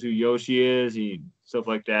 he knows who Yoshi is, he stuff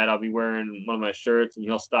like that. I'll be wearing one of my shirts, and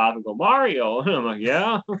he'll stop and go Mario, and I'm like,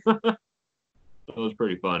 yeah, it was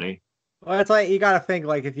pretty funny. Well, it's like you gotta think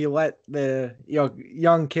like if you let the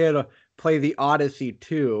young kid play the Odyssey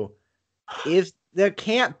 2, is there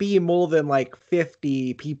can't be more than like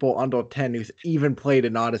 50 people under 10 who's even played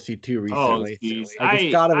an Odyssey 2 Oh, recently. geez, Like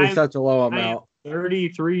it's gotta be I'm such a low I am amount.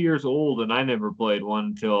 33 years old, and I never played one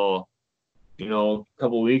until a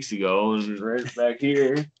couple weeks ago, and right back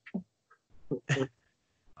here.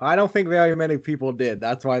 I don't think very many people did.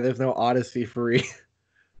 That's why there's no Odyssey free.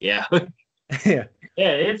 Yeah. Yeah.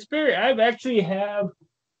 Yeah, it's very. I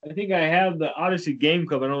think I have the Odyssey Game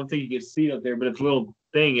Club. I don't think you can see it up there, but it's a little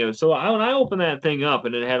thing. So when I opened that thing up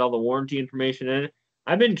and it had all the warranty information in it,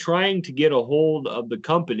 I've been trying to get a hold of the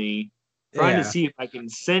company, trying to Yeah. see if I can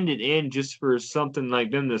send it in just for something like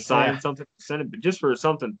them to Yeah. sign something, send it, but just for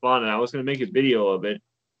something fun. And I was going to make a video of it,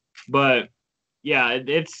 but yeah,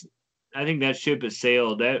 it's. I think that ship has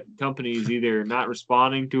sailed. That company is either not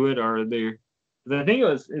responding to it or they're. I think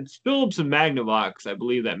it's Philips and Magnavox, I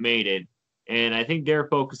believe, that made it, And I think they're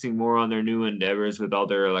focusing more on their new endeavors with all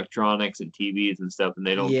their electronics and TVs and stuff, and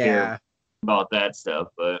they don't care Yeah. about that stuff.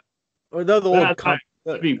 Or those But old I thought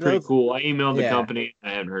it'd be pretty those cool. I emailed the yeah. company. I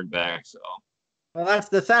haven't heard back. So Well, that's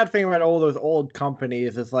the sad thing about all those old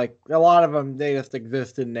companies is like a lot of them they just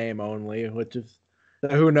exist in name only, which is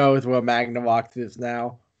who knows what Magnavox is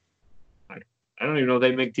now. I, I don't even know if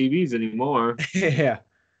they make TVs anymore. Yeah.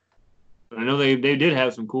 I know they did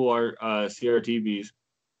have some cool CRTVs.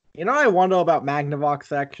 You know what I wonder about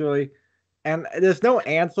Magnavox actually? And there's no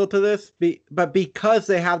answer to this, but because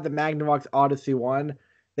they have the Magnavox Odyssey 1,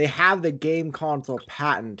 they have the game console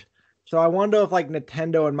patent. So I wonder if like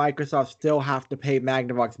Nintendo and Microsoft still have to pay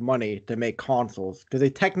Magnavox money to make consoles because they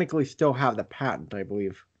technically still have the patent, I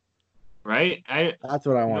believe. Right? That's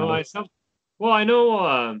what I you know wonder. I some well I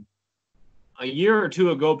know a year or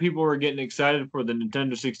two ago people were getting excited for the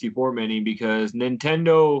Nintendo 64 Mini because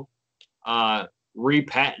Nintendo uh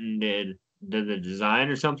repatented the design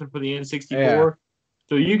or something for the Yeah. N64.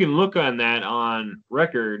 So you can look on that on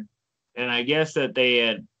record, and I guess that they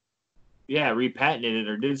had repatented it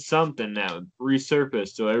or did something that would resurface.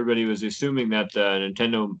 So everybody was assuming that the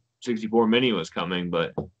Nintendo 64 Mini was coming,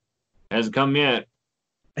 but hasn't come yet.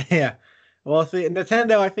 Yeah. Well, see,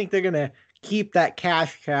 Nintendo, I think they're gonna keep that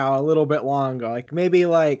cash cow a little bit longer. Like maybe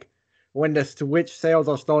like when the Switch sales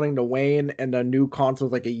are starting to wane and the new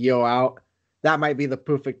console's like a year out, that might be the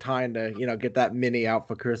perfect time to, get that mini out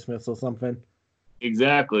for Christmas or something.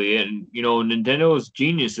 Exactly. And Nintendo's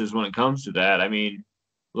geniuses when it comes to that. I mean,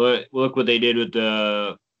 look what they did with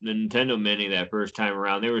the Nintendo Mini that first time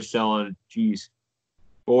around. They were selling, geez,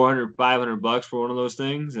 400, $500 for one of those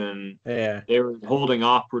things, and Yeah. they were holding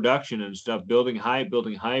off production and stuff, building hype.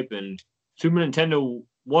 And Super Nintendo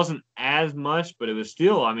wasn't as much, but it was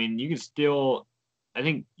still. I mean, you could still. I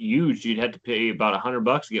think used you'd have to pay about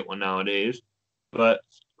 $100 to get one nowadays. But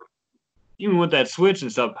even with that Switch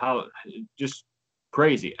and stuff, how just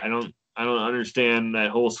crazy. I don't understand that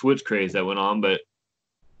whole Switch craze that went on, but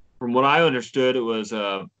from what I understood, it was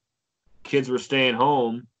kids were staying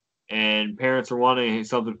home and parents were wanting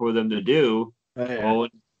something for them to do. Yeah. Well,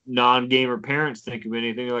 non-gamer parents think of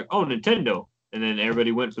anything, they're like, "Oh, Nintendo," and then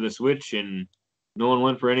everybody went for the Switch, and no one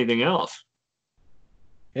went for anything else.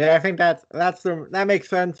 Yeah, I think that makes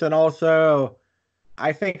sense, and also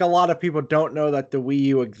I think a lot of people don't know that the Wii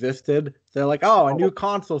U existed. They're like, "Oh, a new Oh,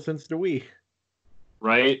 console since the Wii."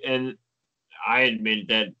 right, and I admit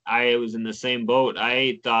that I was in the same boat.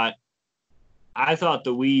 I thought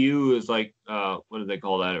the Wii U was like what do they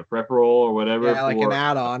call that? A prep roll or whatever Yeah, like an for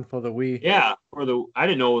add-on for the Wii. I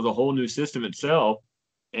didn't know it was a whole new system itself.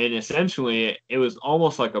 And essentially it was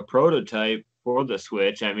almost like a prototype for the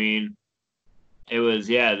Switch. I mean, it was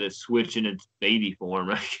the Switch in its baby form,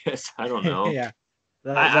 I guess. I don't know. Yeah,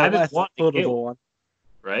 the I've been less wanting to get one, affordable one.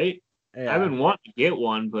 right? I've Yeah, been wanting to get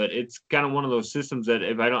one, but it's kind of one of those systems that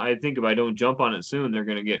if I don't jump on it soon, they're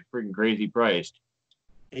gonna get freaking crazy priced.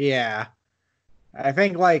 yeah. I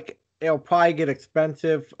think like it'll probably get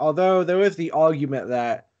expensive. Although there is the argument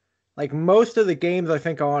that like most of the games I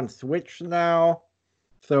think are on Switch now,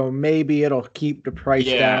 so maybe it'll keep the price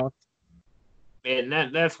Yeah, down. and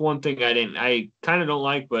that's one thing I kind of don't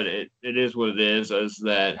like, but it is what it is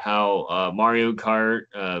that how Mario Kart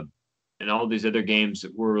and all these other games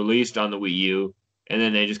were released on the Wii U, and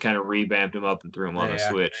then they just kind of revamped them up and threw them on the Yeah,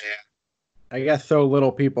 Switch. I guess so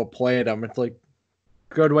little people play them. It's like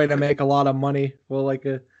good way to make a lot of money for like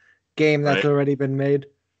a game that's Right. already been made.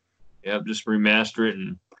 Yep, just remaster it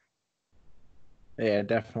and Yeah,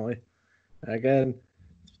 definitely. Again,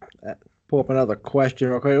 pull up another question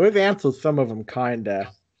real quick. We've answered some of them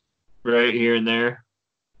kinda. right here and there.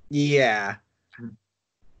 Yeah.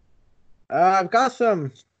 I've got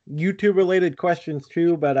some YouTube related questions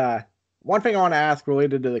too, but one thing I want to ask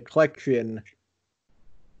related to the collection,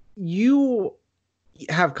 you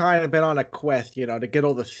have kind of been on a quest, to get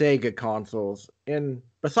all the Sega consoles. And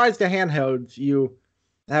besides the handhelds, you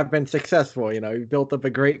have been successful, you built up a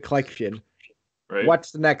great collection. Right.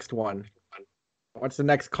 What's the next one? What's the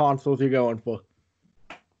next consoles you're going for?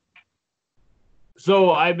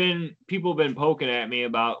 So people have been poking at me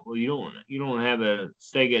about, well, you don't have a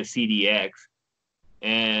Sega CDX,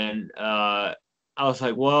 and I was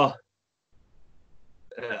like, well,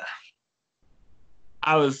 uh,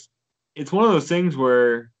 I was. It's one of those things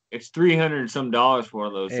where it's 300 and some dollars for one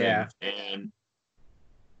of those Yeah. things, and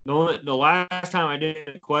the last time I did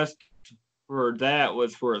a quest for that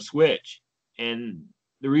was for a Switch, and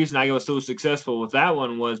the reason I was so successful with that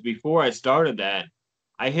one was before I started that,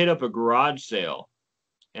 I hit up a garage sale,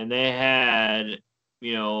 and they had,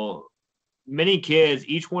 you know, many kids.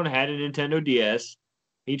 Each one had a Nintendo DS,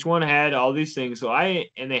 Each one had all these things.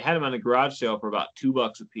 And they had them on the garage sale for about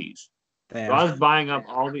 $2 a piece. So Damn. I was buying up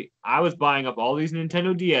all these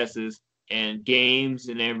Nintendo DSs and games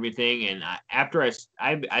and everything. And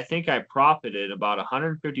I think I profited about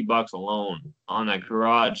 $150 alone on that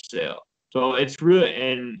garage sale. So it's really,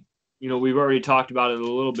 and we've already talked about it a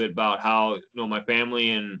little bit about how my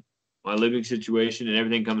family and my living situation and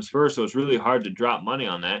everything comes first. So it's really hard to drop money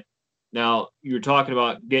on that. Now you were talking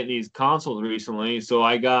about getting these consoles recently, so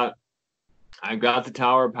I got the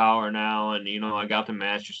Tower of Power now, and I got the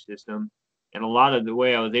Master System. And a lot of the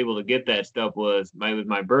way I was able to get that stuff was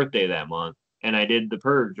my birthday that month, and I did the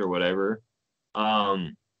purge or whatever.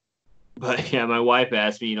 But yeah, my wife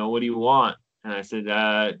asked me, what do you want? And I said,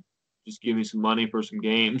 just give me some money for some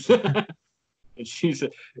games. And she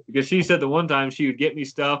said, because she said the one time she would get me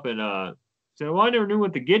stuff and said, well, I never knew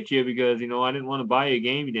what to get you because I didn't want to buy you a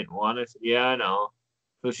game you didn't want. I said, yeah, I know.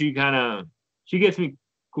 So she gets me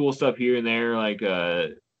cool stuff here and there. Like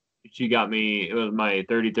she got me, it was my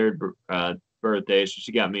 33rd birthday, so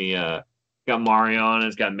she got me got Mario on it.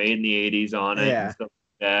 It's got Made in the 80s on it and Yeah. stuff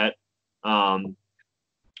like that.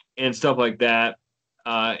 And stuff like that.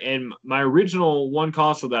 And my original one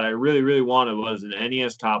console that I really, really wanted was an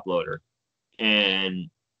NES top loader. And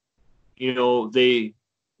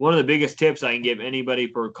one of the biggest tips I can give anybody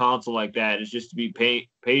for a console like that is just to be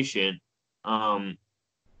patient.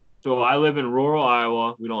 So I live in rural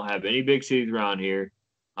Iowa. We don't have any big cities around here.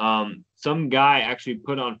 Some guy actually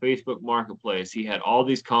put on Facebook Marketplace. He had all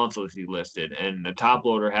these consoles he listed, and the top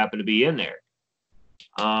loader happened to be in there.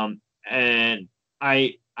 And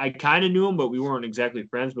I kind of knew him, but we weren't exactly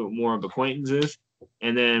friends, but more of acquaintances.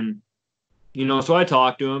 And then, so I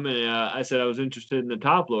talked to him, and I said I was interested in the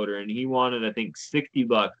top loader, and he wanted, I think,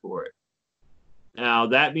 $60 for it. Now,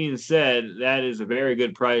 that being said, that is a very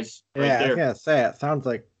good price right Yeah, I was there. gonna say it sounds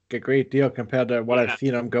like a great deal compared to what I've Yeah,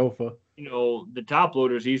 seen them go for. the top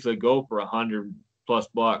loaders usually go for $100+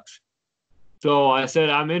 So I said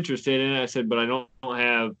I'm interested in it. I said, but I don't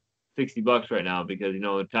have $60 right now because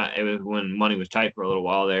it was when money was tight for a little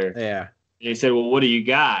while there. Yeah. And he said, well, what do you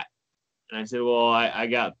got? And I said, well, I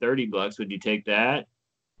got $30. Would you take that?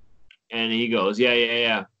 And he goes,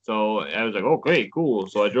 yeah. So I was like, oh, great, cool.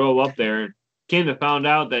 So I drove up there and came to find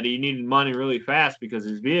out that he needed money really fast because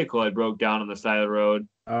his vehicle had broke down on the side of the road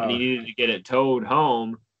and he Oh. needed to get it towed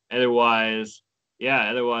home. Otherwise, he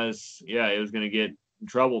was going to get in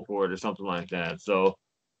trouble for it or something like that. So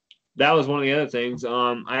that was one of the other things.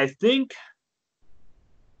 I think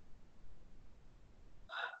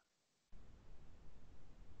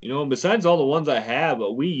besides all the ones I have, a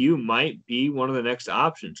Wii U might be one of the next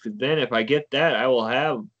options. Because then, if I get that, I will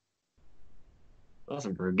have. Unless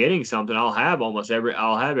I'm forgetting something, I'll have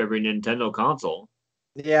every Nintendo console.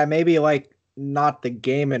 Yeah, maybe like not the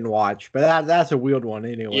Game and Watch, but that's a weird one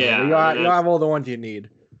anyway. But Yeah, you have all the ones you need.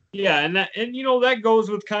 yeah, and that goes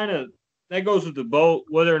with the boat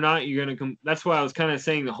whether or not you're gonna come. That's why I was kind of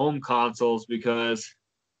saying the home consoles because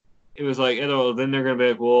it was like then they're gonna be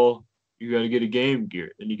like, well, you got to get a Game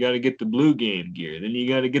Gear, then you got to get the Blue Game Gear, then you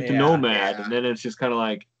got to get the Nomad, and then it's just kind of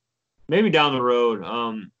like maybe down the road.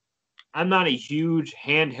 I'm not a huge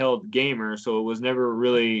handheld gamer, so it was never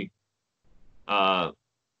really. I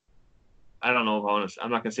don't know if I'm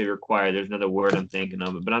not gonna say required. There's another word I'm thinking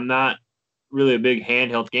of it, but I'm not really a big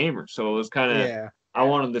handheld gamer, so it was kind of I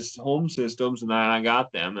wanted this home systems, and then I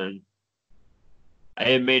got them, and I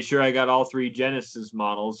had made sure I got all 3 Genesis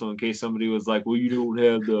models, so in case somebody was like, "Well, you don't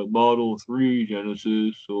have the Model 3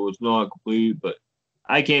 Genesis, so it's not complete." But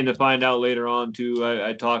I came to find out later on too.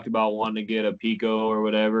 I talked about wanting to get a Pico or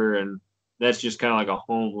whatever, and that's just kind of like a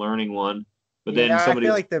home learning one. But then I somebody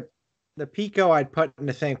feel like the Pico I'd put in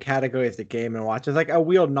the same category as the Game and Watch. It's like a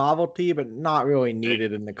weird novelty, but not really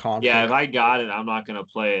needed in the console. Yeah, if I got it, I'm not gonna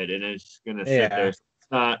play it, and it's gonna sit there. It's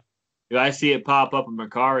not. If I see it pop up in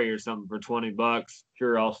Mercari or something for $20,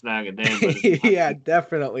 sure, I'll snag it then. But yeah,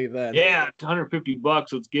 definitely then. Yeah, it's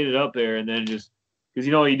 $150. Let's get it up there, and then just because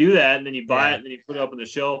you do that, and then you buy it, and then you put it up on the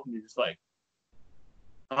shelf, and you're just like,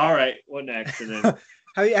 all right, what next? And then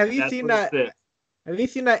have you seen that? Have you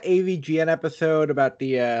seen that AVGN episode about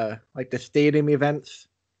the like the stadium events?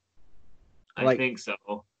 I think so.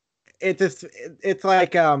 It's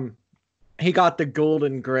like he got the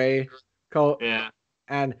golden gray coat. Yeah.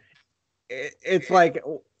 And it's like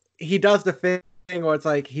he does the thing where it's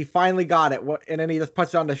like he finally got it, and then he just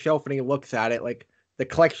puts it on the shelf and he looks at it like the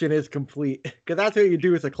collection is complete. Because that's what you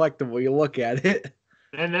do as a collectible. You look at it.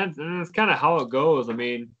 And that's kind of how it goes. I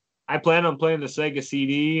mean, I plan on playing the Sega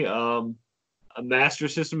CD, a Master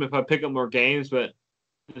System if I pick up more games, but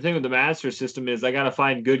the thing with the Master System is I got to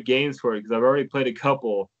find good games for it because I've already played a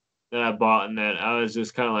couple that I bought, and that I was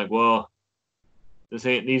just kind of like, well,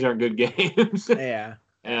 these aren't good games. Yeah.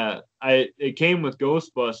 It came with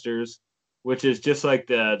Ghostbusters, which is just like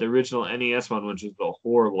the original NES one, which is a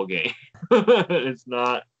horrible game. It's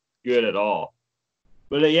not good at all.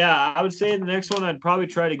 But yeah, I would say the next one I'd probably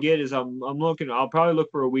try to get is I'm looking. I'll probably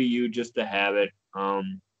look for a Wii U just to have it.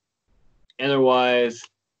 Otherwise,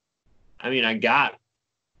 I mean, I got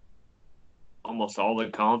almost all the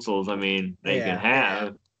consoles. I mean, they can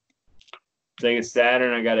have. Sega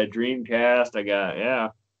Saturn. I got a Dreamcast. I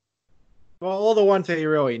got Well, all the ones that you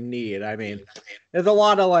really need. I mean, there's a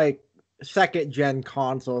lot of like second gen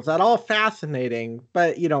consoles that are all fascinating,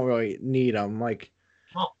 but you don't really need them. Like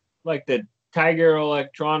the Tiger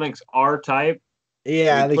Electronics R type.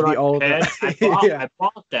 Yeah, like the old. I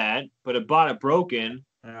bought that, but I bought it broken.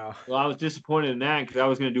 Oh. Well, I was disappointed in that because I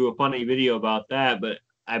was going to do a funny video about that, but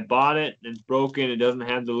I bought it and it's broken. It doesn't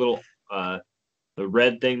have the little the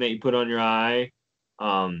red thing that you put on your eye.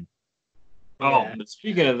 But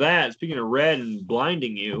speaking of that, speaking of red and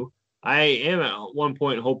blinding you, I am at one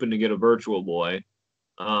point hoping to get a Virtual Boy.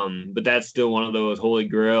 But that's still one of those holy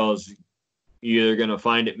grails. You're either gonna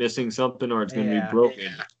find it missing something or it's gonna be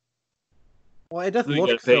broken. Well, it does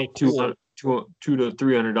look so cool. $200 to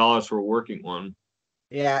 $300 for a working one.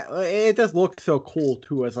 Yeah, it does look so cool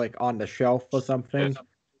too, as like on the shelf or something. Yeah.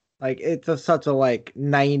 Like it's such a like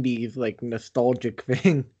 '90s like nostalgic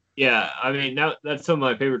thing. Yeah, I mean that's some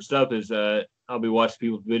of my favorite stuff. Is I'll be watching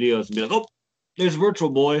people's videos and be like, oh, there's Virtual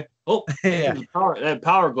Boy. Oh, yeah. That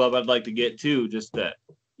Power Glove I'd like to get too. Just that,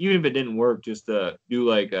 even if it didn't work, just to do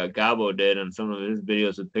like Gabo did on some of his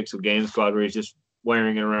videos with Pixel Game Squad, where he's just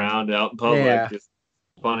wearing it around out in public, just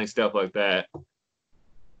funny stuff like that.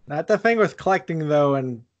 Not the thing with collecting though,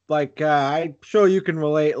 and like I'm sure you can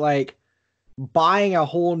relate, like buying a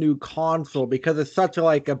whole new console because it's such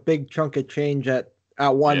a big chunk of change at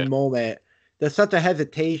one moment. There's such a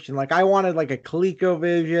hesitation. Like I wanted like a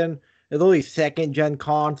ColecoVision. There's only second gen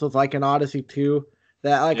consoles like an Odyssey 2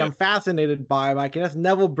 that I'm fascinated by, but I can just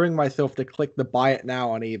never bring myself to click the buy it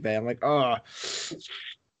now on eBay. I'm like, oh.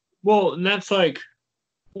 Well, and that's like,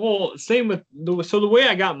 same with the way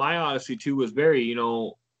I got my Odyssey 2 was very,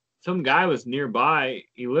 some guy was nearby.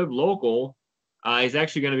 He lived local. He's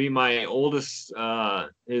actually going to be my oldest,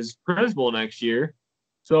 his principal next year.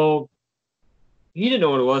 So he didn't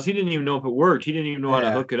know what it was. He didn't even know if it worked. He didn't even know how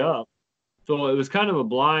to hook it up. So it was kind of a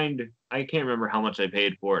blind. I can't remember how much I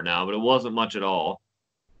paid for it now, but it wasn't much at all.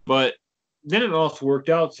 But then it also worked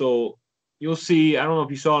out. So you'll see, I don't know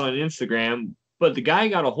if you saw it on Instagram, but the guy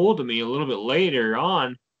got a hold of me a little bit later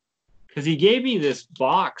on because he gave me this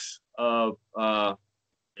box of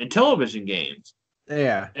Intellivision games.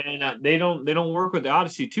 Yeah. And they don't work with the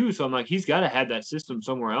Odyssey 2, so I'm like, he's got to have that system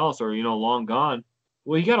somewhere else or, long gone.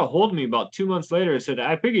 Well, he got a hold of me about 2 months later and said,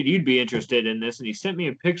 I figured you'd be interested in this. And he sent me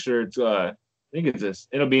a picture. It's I think it's this.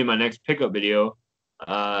 It'll be in my next pickup video.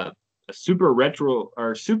 A super retro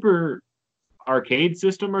or super arcade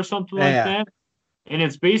system or something like that. And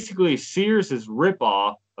it's basically Sears'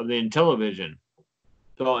 ripoff of the Intellivision.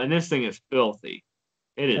 So, and this thing is filthy.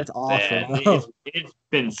 It is bad. It's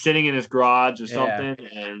been sitting in his garage or something,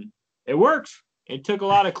 and it works. It took a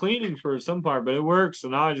lot of cleaning for some part, but it works. So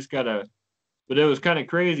now I just gotta. But it was kind of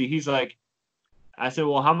crazy. He's like, I said,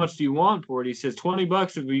 well, how much do you want for it? He says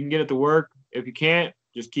 $20 if we can get it to work. If you can't,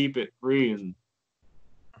 just keep it free. And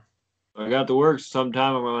I got to work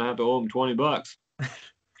sometime. I'm gonna have to owe him $20.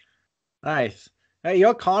 Nice. Hey,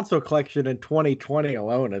 your console collection in 2020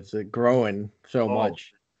 alone, it's growing so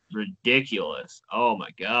much. Ridiculous. Oh my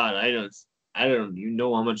god. I don't even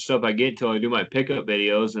know how much stuff I get till I do my pickup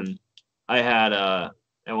videos. And I had at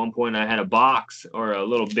one point I had a box or a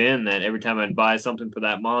little bin that every time I'd buy something for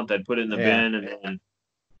that month, I'd put it in the bin, and then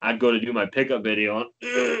I'd go to do my pickup video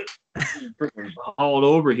and freaking hauled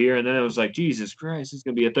over here, and then it was like, Jesus Christ, it's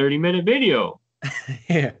gonna be a 30-minute video.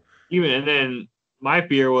 And then my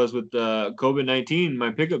fear was with COVID-19,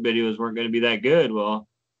 my pickup videos weren't going to be that good. Well,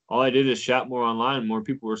 all I did is shop more online. More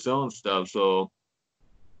people were selling stuff, so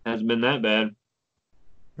it hasn't been that bad.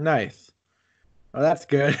 Nice. Well, that's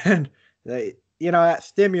good. That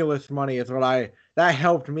stimulus money is that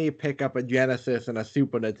helped me pick up a Genesis and a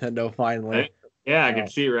Super Nintendo finally. Right? Yeah, I can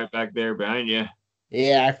see it right back there behind you.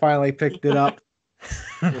 Yeah, I finally picked it up.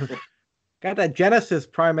 Got that Genesis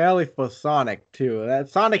primarily for Sonic, too. That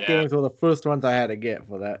Sonic games were the first ones I had to get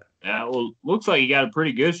for that. Yeah, well, looks like you got a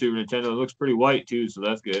pretty good Super Nintendo. It looks pretty white, too, so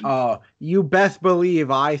that's good. Oh, you best believe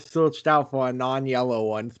I searched out for a non-yellow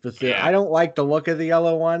one. I don't like the look of the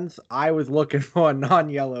yellow ones. I was looking for a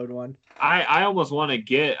non-yellowed one. I almost want to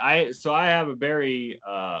get... I have a very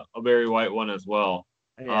white one as well.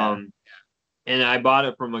 Yeah. and I bought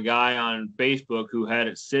it from a guy on Facebook who had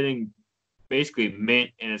it sitting basically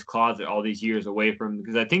mint in his closet all these years away from,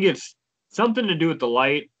 because I think it's something to do with the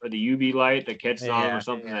light or the UV light that catches on them or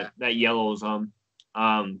something that yellows them.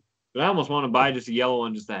 But I almost want to buy just a yellow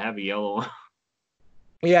one just to have a yellow one.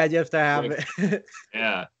 Yeah, just to have Like, it.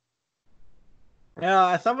 yeah.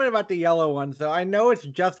 Yeah, something about the yellow one. So I know it's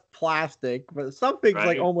just plastic, but something's like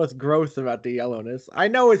Right. almost gross about the yellowness. I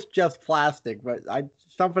know it's just plastic, but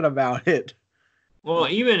something about it. Well,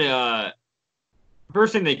 even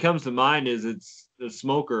first thing that comes to mind is it's the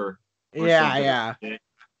smoker or Yeah, something, yeah.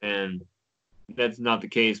 and that's not the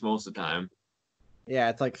case most of the time. Yeah,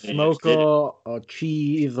 it's like And it's smoker or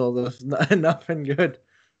cheese or there's nothing good.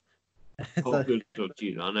 It's a, good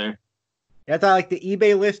cheese on there. it's like the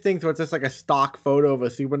eBay listings where it's just like a stock photo of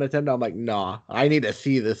a Super Nintendo. I'm like, nah, I need to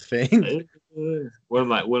see this thing. What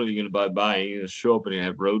are you gonna buy? You gonna show up and you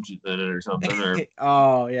have roaches in it or something, or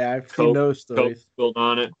Oh yeah, I've seen coke those coke stories. spilled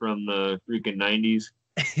on it from the freaking 90s.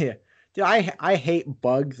 Yeah. Dude, I hate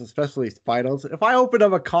bugs, especially spiders. If I open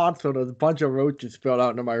up a console, there's a bunch of roaches spilled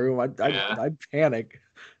out into my room. Yeah. I'd panic.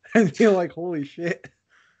 I feel like holy shit.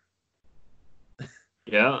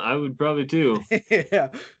 Yeah, I would probably too. Yeah.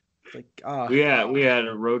 It's like We had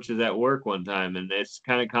roaches at work one time, and it's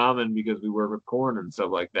kind of common because we work with corn and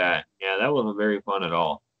stuff like that. Yeah, that wasn't very fun at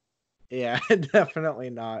all. yeah, definitely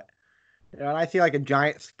not. When I see like a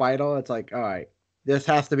giant spider, it's like, all right, this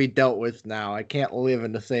has to be dealt with now. I can't live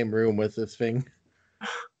in the same room with this thing.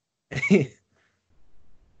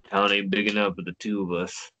 Town ain't big enough for the two of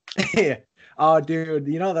us. Yeah. Oh, dude,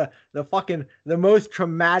 you know the most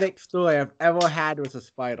traumatic story I've ever had was a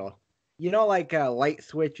spider. You know, like light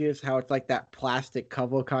switches, how it's like that plastic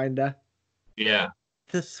cover kinda. Yeah.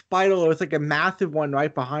 The spider was like a massive one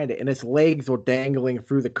right behind it, and its legs were dangling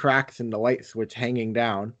through the cracks in the light switch, hanging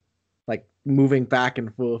down, like moving back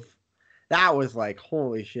and forth. That was like,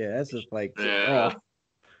 holy shit! That's just like, Yeah.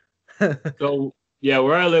 oh, So yeah,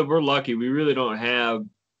 where I live, we're lucky. We really don't have,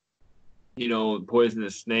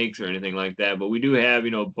 poisonous snakes or anything like that, but we do have,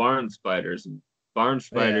 barn spiders. Barn yeah,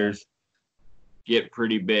 spiders get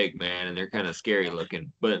pretty big, man, and they're kind of scary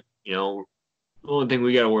looking. But the only thing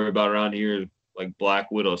we got to worry about around here is like black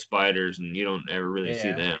widow spiders, and you don't ever really see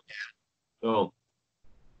yeah, them. So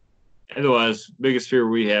otherwise, biggest fear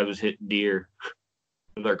we have is hitting deer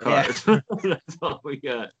with our yeah, cars. That's all we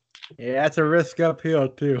got. yeah. That's a risk up here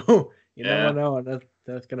too. You never Yeah. know, and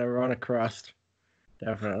that's gonna run across.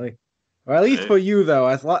 Definitely. Or at least Right. for you though,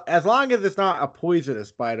 as long as it's not a poisonous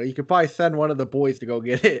spider, you could probably send one of the boys to go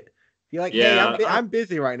get it. Be like, hey, Yeah. I'm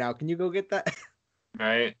busy right now. Can you go get that?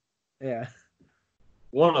 Right. Yeah.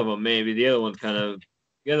 One of them maybe. The other one's kind of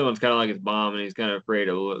like his mom, and he's kind of afraid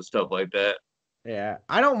of stuff like that. Yeah.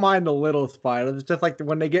 I don't mind the little spiders. It's just like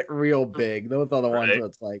when they get real big, those are the ones Right. where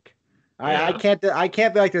it's like, Yeah. I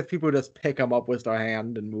can't be like those people who just pick them up with their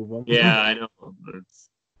hand and move Yeah, them. I know. That's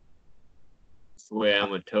the way I'm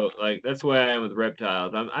with like that's the way I am with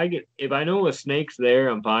reptiles. I get if I know a snake's there,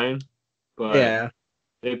 I'm fine. But Yeah.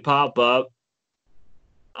 they pop up,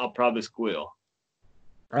 I'll probably squeal.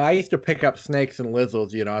 I used to pick up snakes and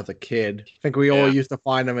lizards, as a kid. I think we all Yeah. used to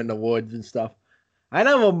find them in the woods and stuff. I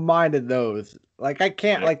never minded those. Like I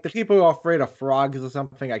can't Right. like the people who are afraid of frogs or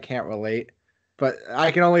something. I can't relate, but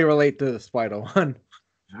I can only relate to the spider one.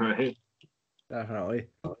 Right. Definitely.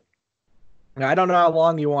 Now, I don't know how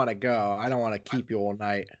long you want to go. I don't want to keep you all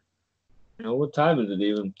night. What time is it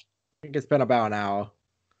even? I think it's been about an hour.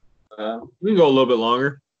 We can go a little bit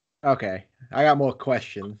longer. Okay, I got more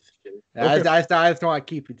questions. Okay. I just don't want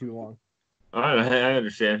to keep you too long. All right, I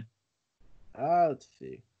understand. Let's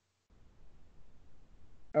see.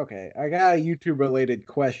 Okay, I got a YouTube related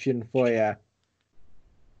question for you.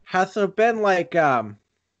 Has there been like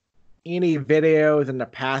any videos in the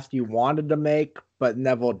past you wanted to make but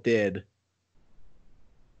never did?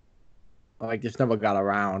 Like just never got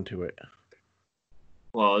around to it.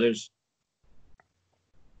 Well, there's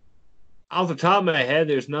off the top of my head,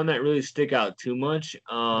 there's none that really stick out too much.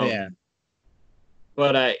 Yeah.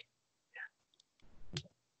 But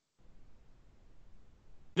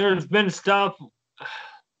there's been stuff.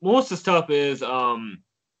 Most of the stuff is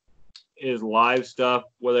live stuff,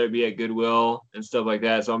 whether it be at Goodwill and stuff like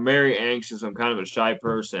that. So I'm very anxious. I'm kind of a shy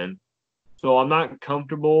person, so I'm not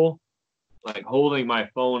comfortable like holding my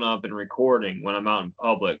phone up and recording when I'm out in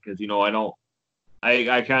public because I don't.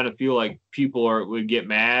 I kind of feel like people would get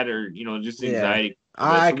mad or just Yeah. anxiety.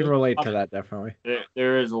 I So can relate to that definitely.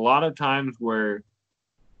 there is a lot of times where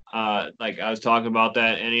like I was talking about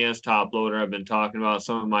that NES top loader. I've been talking about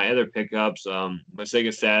some of my other pickups, my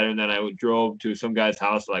Sega Saturn that I drove to some guy's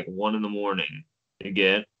house at like 1 a.m. to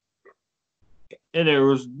get. and there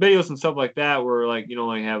was videos and stuff like that where like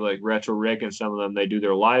like have like Retro Rick and some of them they do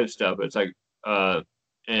their live stuff. It's like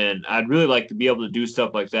and I'd really like to be able to do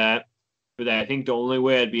stuff like that. But I think the only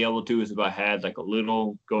way I'd be able to is if I had like a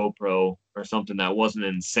little GoPro or something that wasn't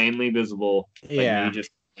insanely visible, like me Yeah.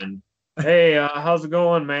 just and hey, how's it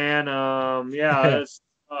going, man? Yeah, it's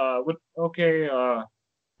okay. Yeah.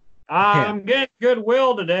 I'm getting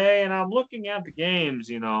Goodwill today, and I'm looking at the games,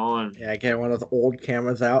 and Yeah, get one of those old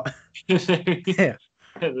cameras out. the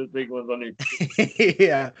Yeah. big ones on your.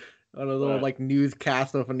 Yeah. One of those old But like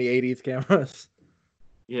newscaster from the 80s cameras.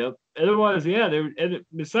 yep. Otherwise, yeah.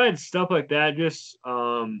 Besides stuff like that, just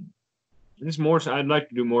more. I'd like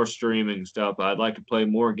to do more streaming stuff. I'd like to play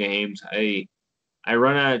more games. I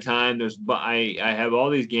run out of time. But I have all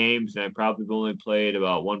these games, and I probably have only played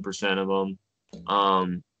about 1% of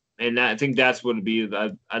them. And I think that's what it'd be.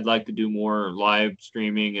 I'd like to do more live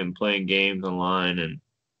streaming and playing games online. And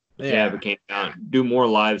yeah, if Yeah, it came down, do more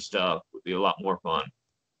live stuff would be a lot more fun.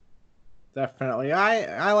 definitely.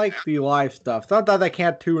 I like the live stuff. Sometimes I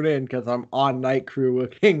can't tune in because I'm on night crew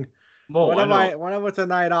working. Oh, I know, Whenever it's a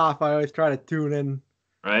night off, I always try to tune in.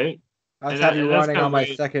 right? I just And have that, you and that's running kind on of the my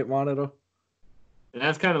way. second monitor. And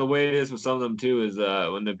that's kind of the way it is with some of them too. Is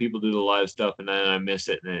when the people do the live stuff, and then I miss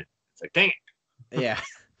it, and it's like, dang it. Yeah.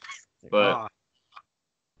 But Ah,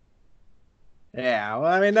 yeah.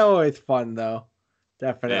 Well, I mean, no, it's fun though.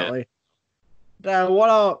 yeah, Definitely.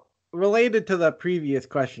 What related to the previous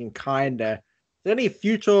question, kinda. Is there any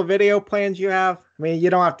future video plans you have? I mean, you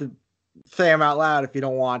don't have to say them out loud if you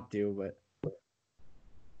don't want to,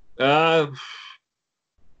 but uh,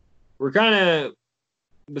 we're kind of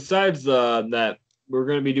besides that we're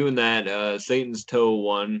going to be doing that Satan's Toe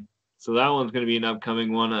one. So that one's going to be an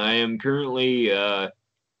upcoming one. I am currently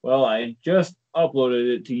well, I just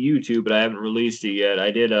uploaded it to YouTube, but I haven't released it yet.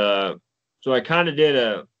 So I kind of did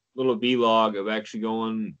a little vlog of actually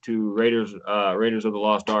going to Raiders of the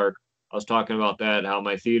Lost Ark. I was talking about that, how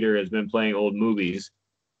my theater has been playing old movies.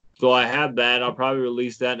 So I have that. I'll probably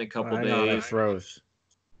release that in a couple hang on, I days. froze.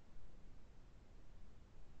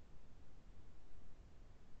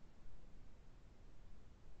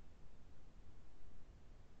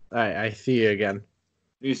 I see you again.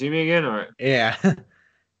 Do you see me again? All right. Yeah.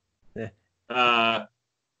 Yeah. Uh,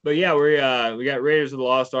 but yeah, we got Raiders of the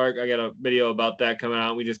Lost Ark. I got a video about that coming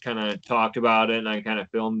out. We just kind of talked about it, and I kind of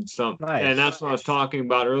filmed some. And Nice. that's what I was talking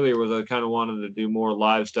about earlier. Was I kind of wanted to do more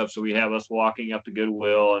live stuff, so we have us walking up to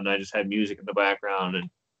Goodwill, and I just had music in the background and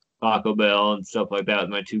Taco Bell and stuff like that with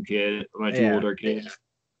my two Yeah. older kids.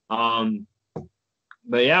 Um,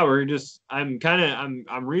 but yeah, I'm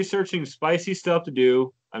researching spicy stuff to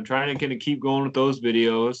do. I'm trying to kind of keep going with those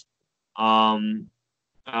videos. Um,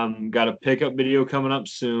 got a pickup video coming up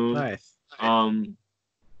soon. Nice. Um,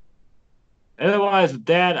 Otherwise, with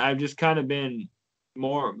that, I've just kind of been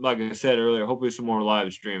more, like I said earlier, hopefully some more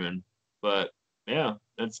live streaming. But yeah,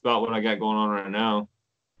 that's about what I got going on right now.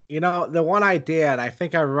 You know, the one I did, I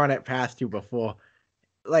think I've run it past you before.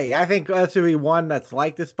 Like, I think that's gonna be one that's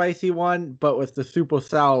like the spicy one, but with the super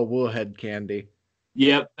sour warhead candy.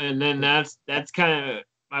 Yep, and then that's kind of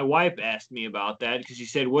my wife asked me about that because she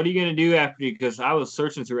said, "What are you gonna do after?" Because I was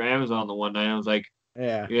searching through Amazon the one night, I was like,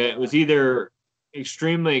 Yeah. yeah, it was either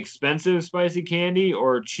extremely expensive spicy candy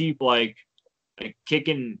or cheap like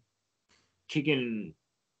kicking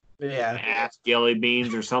Yeah. ass jelly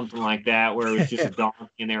beans or something like that, where it was just a donkey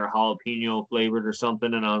and they were jalapeno flavored or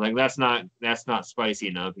something. And I was like, that's not spicy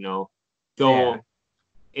enough. Yeah. So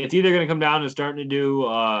it's either gonna come down to starting to do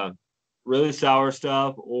really sour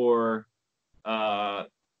stuff or uh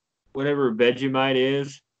whatever Vegemite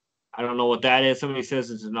is. I don't know what that is. Somebody says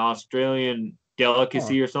it's an Australian Oh,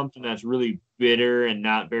 delicacy or something that's really bitter and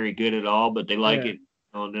not very good at all, but they like yeah. it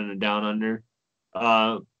in the down under.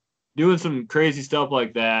 Uh, Doing some crazy stuff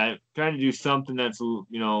like that, trying to do something I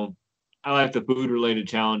like the food related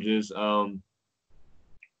challenges.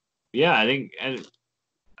 Yeah, I think and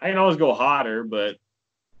I can always go hotter, but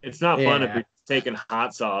it's not fun if Yeah. you're taking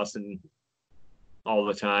hot sauce and all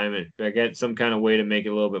the time. If I get some kind of way to make it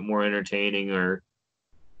a little bit more entertaining, or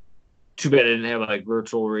too bad I didn't have like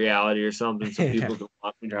virtual reality or something so Yeah. people can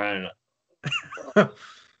watch me trying to.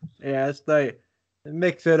 Yeah, it's like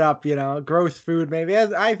mix it up, gross food maybe.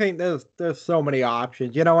 I think there's so many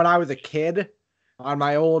options. When I was a kid on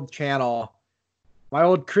my old channel, my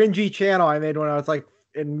old cringy channel I made when I was like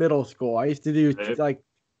in middle school, I used to do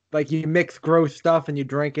like you mix gross stuff and you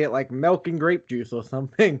drink it like milk and grape juice or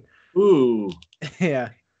something. Ooh, Yeah.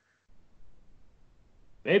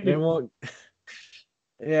 Then maybe. we'll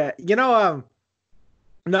yeah, no,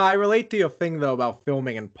 I relate to your thing though about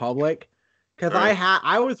filming in public. Cause All right.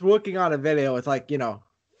 I was working on a video. It's like,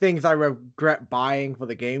 things I regret buying for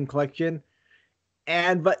the game collection.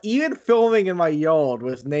 But even filming in my yard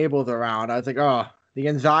with neighbors around, I was like, oh, the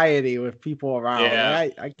anxiety with people around. Yeah,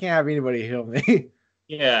 Like I can't have anybody hear me.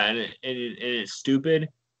 yeah, and it's stupid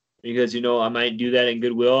because I might do that in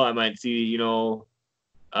Goodwill. I might see I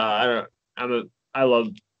don't I'm a I love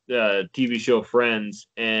the TV show Friends,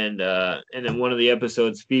 and then one of the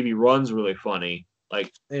episodes Phoebe runs really funny,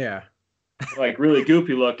 Yeah. like really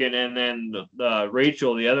goofy looking, and then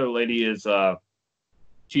Rachel, the other lady, is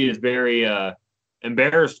she is very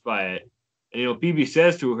embarrassed by it. And Phoebe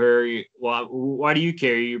says to her, "Well, why do you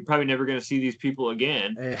care? You're probably never going to see these people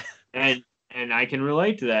again." Yeah. And I can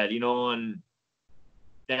relate to that, and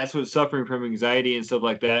that's what suffering from anxiety and stuff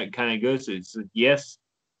like that kind of goes to. It's like, yes,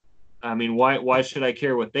 I mean, why should I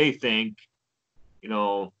care what they think?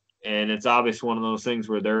 And it's obvious one of those things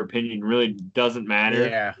where their opinion really doesn't matter.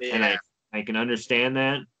 Yeah. And I can understand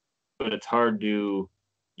that, but it's hard to,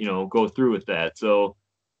 go through with that. So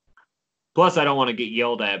plus I don't want to get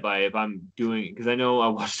yelled at by if I'm doing it, because I know I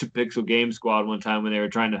watched the Pixel Game Squad one time when they were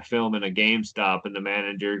trying to film in a GameStop, and the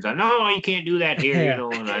manager's like, no, you can't do that here, Yeah.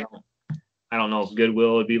 and I don't know if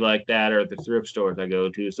Goodwill would be like that or at the thrift stores I go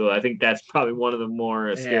to. So I think that's probably one of the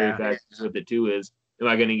more scary factors with it too is, am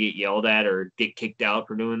I going to get yelled at or get kicked out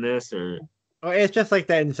for doing this? Or Well, it's just like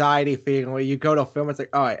the anxiety feeling where you go to film. It's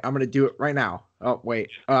like, all right, I'm gonna do it right now. Oh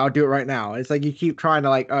wait, I'll do it right now. It's like you keep trying to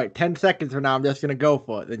all right, 10 seconds from now, I'm just gonna go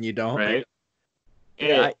for it. Then you don't. right?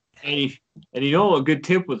 Yeah. And a good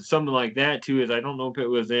tip with something like that too is, I don't know if it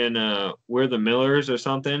was in We're the Millers or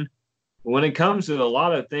something. But when it comes to a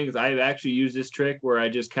lot of things, I've actually used this trick where I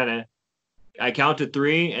just I count to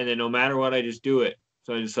 3, and then no matter what, I just do it.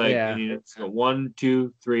 So I just it's 1,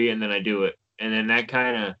 2, 3, and then I do it, and then that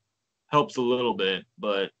kind of helps a little bit,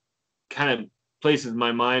 but kind of places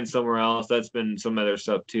my mind somewhere else. That's been some other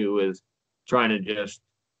stuff too, is trying to just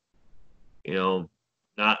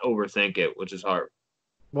not overthink it, which is hard.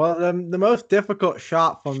 Well, the most difficult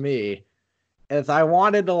shot for me is I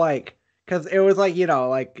wanted to because it was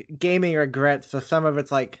like gaming regrets. So some of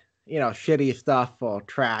it's shitty stuff or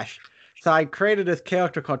trash. So I created this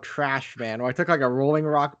character called Trash Man, where I took like a Rolling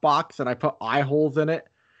Rock box and I put eye holes in it.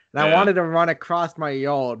 And I wanted to run across my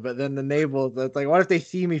yard, but then the neighbors, it's like, what if they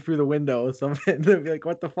see me through the window or something? They'll be like,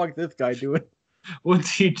 what the fuck is this guy doing?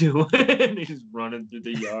 What's he doing? He's running through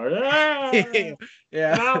the yard.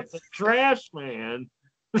 Yeah. Now it's a trash man.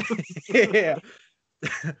 Yeah.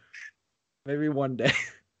 Maybe one day.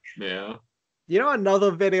 Yeah.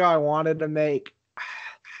 Another video I wanted to make,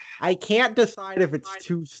 I can't decide if it's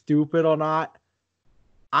too stupid or not.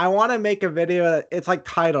 I want to make a video that it's like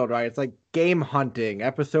titled, right? It's like Game Hunting,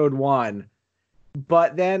 episode 1.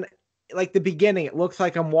 But then, like the beginning, it looks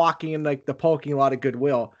like I'm walking in like the parking lot of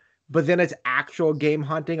Goodwill. But then it's actual game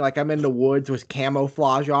hunting. Like I'm in the woods with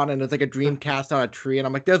camouflage on, and there's like a Dreamcast on a tree. And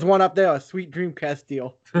I'm like, there's one up there, a sweet Dreamcast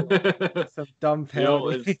deal. Some dumb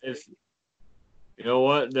parody. You know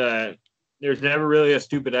what? There's never really a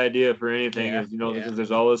stupid idea for anything, because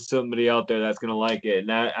there's always somebody out there that's gonna like it.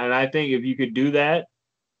 And I think if you could do that,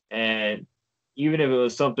 and even if it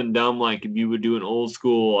was something dumb, like if you would do an old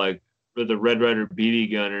school like with a Red Ryder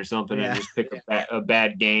BB gun or something, and just pick a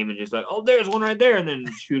bad game and just like, oh, there's one right there, and then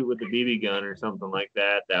shoot it with the BB gun or something like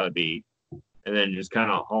that. That would be, and then just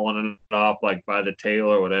kind of hauling it off like by the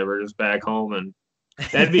tail or whatever, just back home, and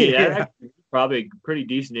that'd be probably a pretty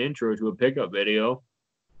decent intro to a pickup video.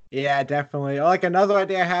 Yeah, definitely. Like another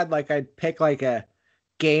idea I had, like I'd pick like a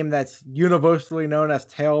game that's universally known as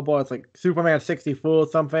terrible. It's like Superman 64 or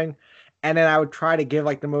something. And then I would try to give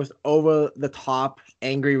like the most over the top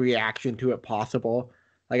angry reaction to it possible.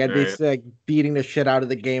 Like I'd be like beating the shit out of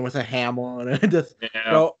the game with a hammer and I'd just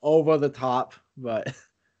go over the top. But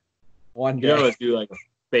one day, let's do like a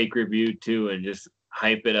fake review too, and just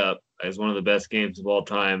hype it up as one of the best games of all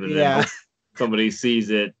time. And then somebody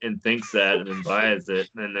sees it and thinks that, and then buys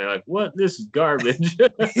it, and they're like, "What? This is garbage."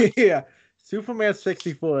 Yeah. Superman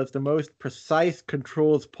 64 is the most precise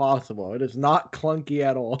controls possible. It is not clunky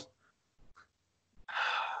at all.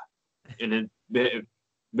 And it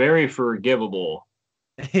very forgivable.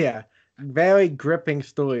 Yeah. Very gripping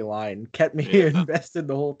storyline. Kept me invested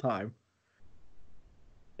the whole time.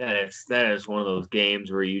 That is one of those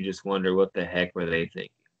games where you just wonder what the heck were they thinking.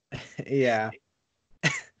 Yeah.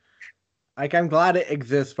 Like I'm glad it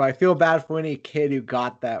exists, but I feel bad for any kid who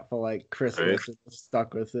got that for like Christmas and was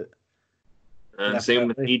stuck with it. And same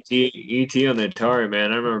with E.T. on the Atari,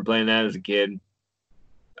 man. I remember playing that as a kid.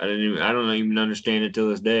 I don't even understand it till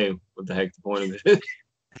this day. What the heck's the point of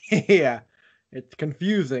it? Yeah, it's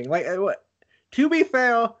confusing. Like, to be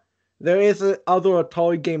fair, there is other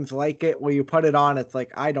Atari games like it where you put it on. It's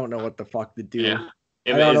like I don't know what the fuck to do.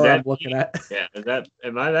 I don't know Is what that I'm looking at. yeah?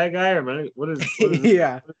 Am I that guy or am I? What is this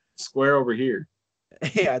Yeah. square over here?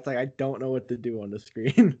 Yeah, it's like I don't know what to do on the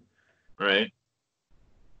screen. Right.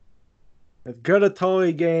 There's good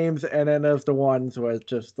Atari games, and then there's the ones where it's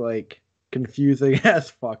just like confusing as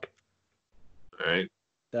fuck. Right.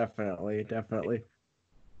 Definitely, definitely.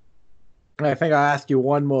 I think I'll ask you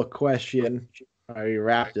one more question. I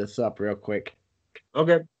wrap this up real quick.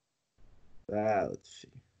 Okay. Let's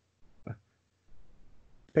see.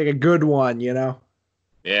 Pick a good one, you know?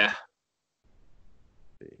 Yeah.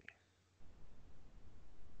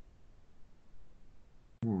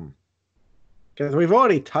 Because we've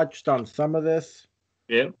already touched on some of this.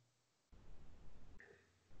 Yep.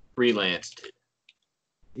 Freelanced.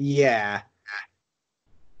 Yeah.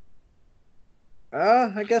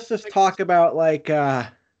 I guess just talk about like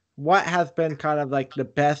what has been kind of like the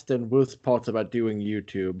best and worst parts about doing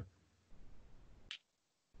YouTube.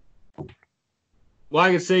 Well,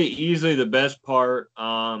 I could say easily the best part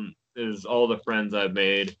is all the friends I've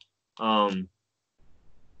made. Um,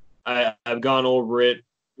 I've gone over it.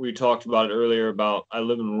 We talked about it earlier about I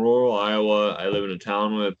live in rural Iowa. I live in a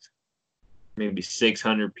town with maybe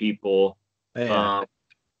 600 people. Yeah. Um,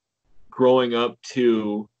 growing up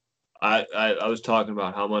to I was talking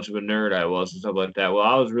about how much of a nerd I was and stuff like that. Well,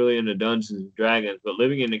 I was really into Dungeons and Dragons, but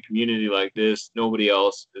living in a community like this, nobody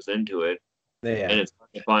else is into it, and Yeah. it's hard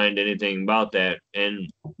to find anything about that.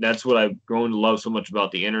 And that's what I've grown to love so much about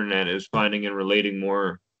the internet is finding and relating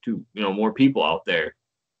more to more people out there.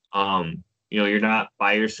 You're not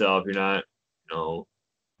by yourself. You're not,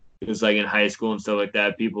 it's like in high school and stuff like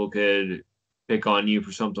that. People could pick on you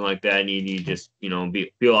for something like that, and you just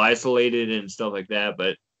feel isolated and stuff like that.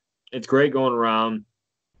 But it's great going around,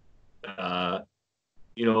 uh,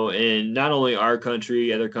 in not only our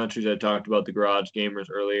country, other countries. I talked about the garage gamers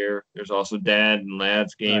earlier. There's also dad and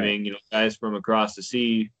lads Right. gaming, guys from across the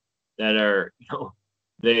sea that are,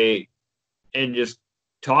 they, and just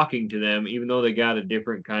talking to them, even though they got a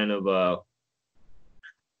different kind of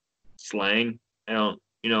slang. I don't,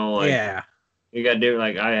 like Yeah. you got different.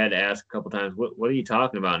 Like I had to ask a couple times, what are you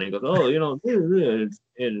talking about? And he goes, oh,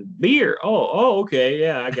 it's beer. Oh, okay,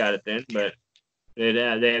 yeah, I got it then. But they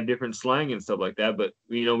have different slang and stuff like that. But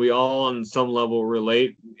we all on some level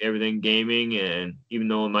relate everything gaming, and even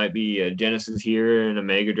though it might be a Genesis here and a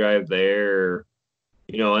Mega Drive there,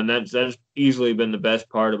 and that's easily been the best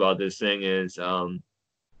part about this thing is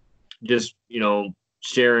just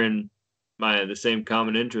sharing the same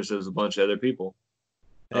common interest as a bunch of other people.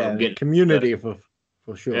 Yeah. Getting that, Community for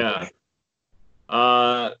sure. yeah.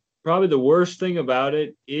 Probably the worst thing about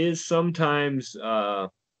it is sometimes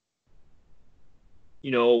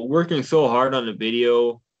working so hard on a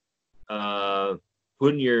video, uh,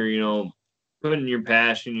 putting putting your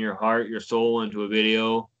passion, your heart, your soul into a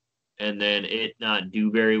video, and then it not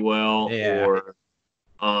do very well, Yeah. or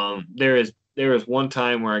there is one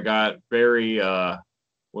time where I got very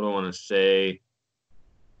what do I want to say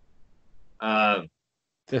uh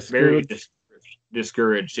very Discouraged.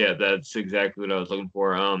 discouraged. Yeah, that's exactly what I was looking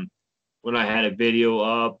for. When I had a video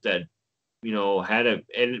up that and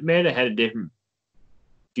it may have had a different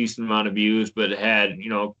decent amount of views, but it had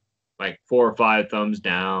like 4 or 5 thumbs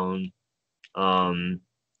down, um,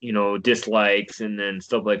 dislikes, and then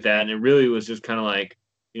stuff like that. And it really was just kind of like,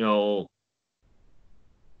 you know,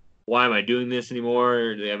 why am I doing this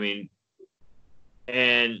anymore? I mean,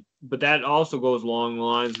 but that also goes along the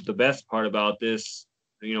lines with the best part about this.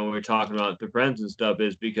 When we're talking about the friends and stuff,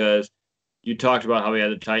 is because you talked about how we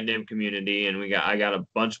had a tight knit community, and I got a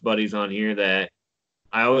bunch of buddies on here that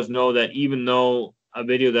I always know that even though a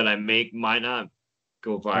video that I make might not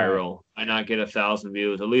go Right. viral, might not get 1,000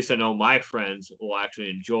 views, at least I know my friends will actually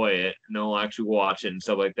enjoy it and they'll actually watch it and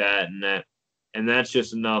stuff like that. And that's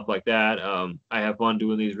just enough like that. I have fun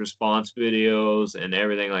doing these response videos and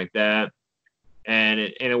everything like that. And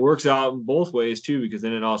it works out in both ways too, because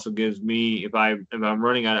then it also gives me if I'm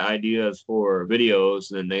running out of ideas for videos,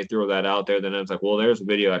 then they throw that out there. Then it's like, well, there's a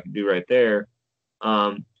video I can do right there.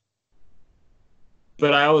 Um,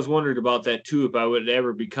 but I always wondered about that too. If I would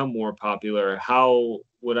ever become more popular, how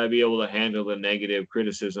would I be able to handle the negative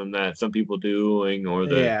criticism that some people doing, or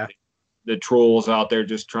Yeah. the trolls out there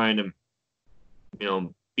just trying to,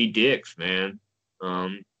 be dicks, man.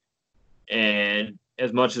 Um, and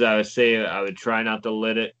as much as I would say I would try not to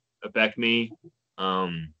let it affect me,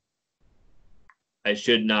 um, I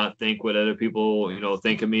should not think what other people,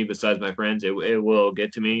 think of me besides my friends. It will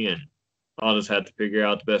get to me, and I'll just have to figure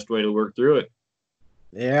out the best way to work through it.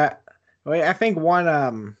 Yeah. Well, I think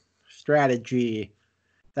one strategy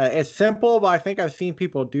that it's simple, but I think I've seen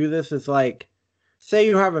people do this is like, say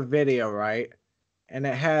you have a video, right? And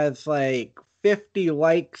it has like 50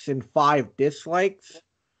 likes and 5 dislikes,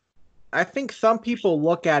 I think some people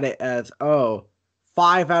look at it as, oh,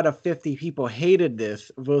 5 out of 50 people hated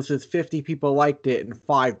this versus 50 people liked it and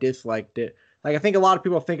 5 disliked it. Like, I think a lot of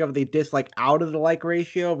people think of the dislike out of the like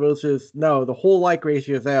ratio versus, no, the whole like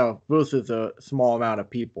ratio is there versus a small amount of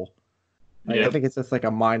people. Like, I Yep. think it's just like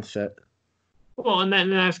a mindset. Well, and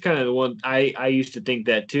that's kind of the one I used to think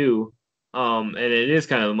that too. And it is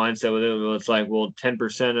kind of a mindset with it. It's like, well,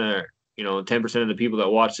 10% or 10% of the people that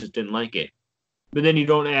watched this didn't like it. But then you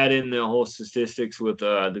don't add in the whole statistics with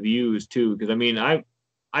the views too, because I mean,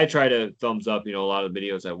 I try to thumbs up, a lot of the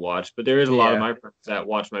videos I watch, but there is a lot of Yeah. my friends that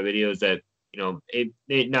watch my videos that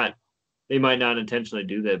they might not intentionally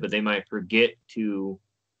do that, but they might forget to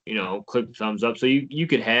click thumbs up. So you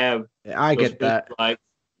could have Yeah, I those get 50 that. likes,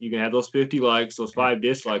 you can have those 50 likes, those 5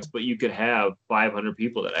 dislikes, but you could have 500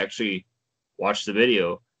 people that actually watch the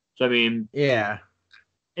video. So I mean, Yeah.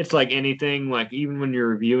 it's like anything, like even when you're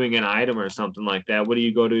reviewing an item or something like that, what do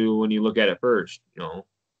you go to when you look at it first?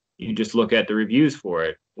 You just look at the reviews for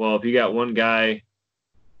it. Well, if you got one guy,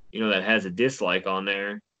 that has a dislike on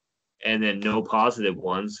there and then no positive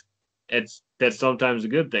ones, that's sometimes a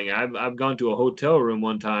good thing. I've gone to a hotel room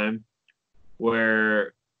one time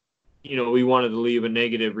where, we wanted to leave a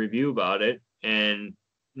negative review about it. And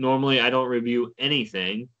normally I don't review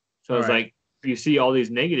anything. So I was Right. like, you see all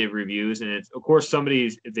these negative reviews, and it's of course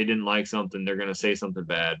somebody's, if they didn't like something, they're gonna say something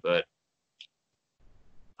bad. But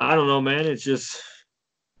I don't know, man. It's just,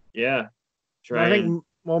 yeah, I try and think,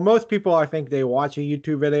 well, most people, I think they watch a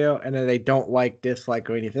YouTube video and then they don't like, dislike,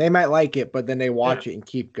 or anything. They might like it, but then they yeah, watch it and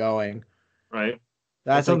keep going. right. And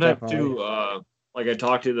That's like sometimes definitely. too, like I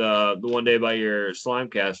talked to the one day about your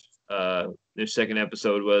Slimecast. Their second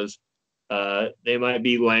episode was, they might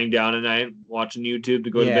be laying down at night watching YouTube to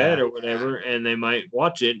go to bed Yeah. or whatever, and they might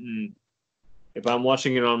watch it. And if I'm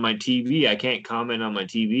watching it on my TV, I can't comment on my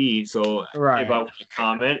TV. So if I Right. want to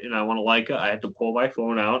comment and I want to like it, I have to pull my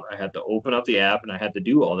phone out. I have to open up the app and I have to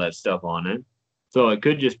do all that stuff on it. So it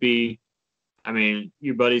could just be, I mean,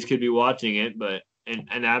 your buddies could be watching it, but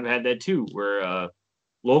and I've had that too, where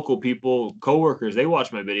local people, coworkers, they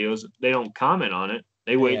watch my videos. They don't comment on it.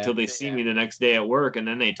 They wait Yeah. till they see me the next day at work and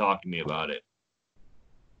then they talk to me about it.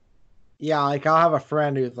 Yeah, like I'll have a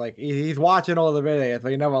friend who's like he's watching all the videos,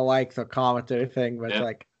 but he never likes or comments or anything. But it's Yeah.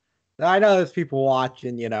 like I know there's people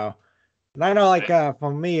watching. And I know like Right.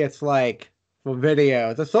 for me it's like for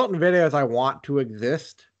videos, there's certain videos I want to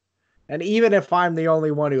exist. And even if I'm the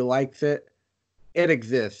only one who likes it, it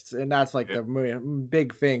exists. And that's like Yeah. the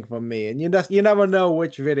big thing for me. And you never know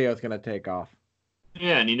which video is gonna take off.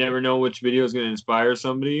 Yeah, and you never know which video is going to inspire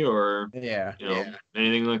somebody or Yeah.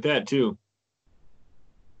 anything like that too.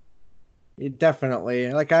 It definitely.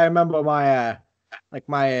 Like I remember my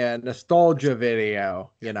nostalgia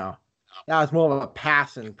video. That was more of a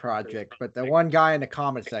passing project, but the one guy in the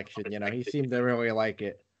comment section, he seemed to really like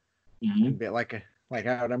it Mm-hmm. and be like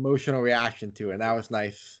had an emotional reaction to it. And that was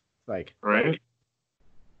nice. Like, Right.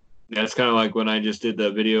 That's kind of like when I just did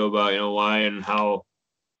the video about why and how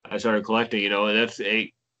I started collecting. That's it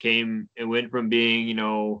went from being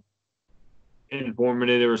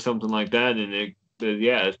informative or something like that, and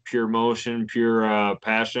yeah, it's pure emotion, pure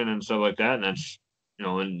passion and stuff like that. And that's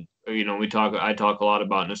and I talk a lot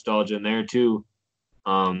about nostalgia in there too,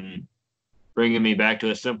 um, bringing me back to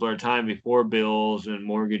a simpler time before bills and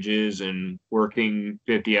mortgages and working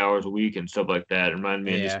 50 hours a week and stuff like that. It reminded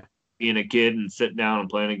me of just yeah, being a kid and sitting down and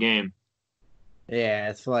playing a game. yeah,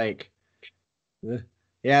 it's like,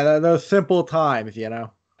 yeah, those simple times.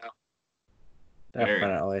 There.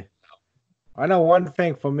 Definitely. I know one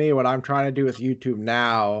thing for me, what I'm trying to do with YouTube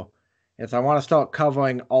now is I want to start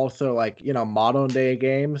covering also like modern day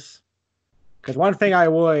games. Because one thing I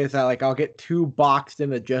worry is that like I'll get too boxed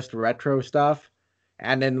into just retro stuff,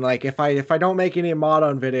 and then like if I don't make any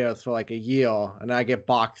modern videos for like a year and I get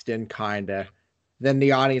boxed in kinda, then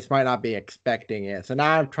the audience might not be expecting it. So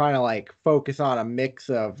now I'm trying to like focus on a mix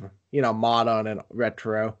of modern and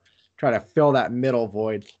retro, try to fill that middle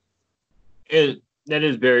void. That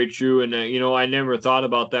is very true, and I never thought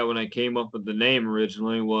about that when I came up with the name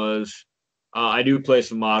originally. Was I do play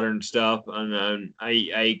some modern stuff, and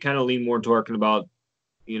I kind of lean more talking about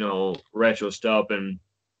retro stuff, and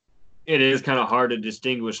it is kind of hard to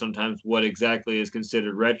distinguish sometimes what exactly is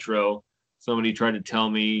considered retro. Somebody tried to tell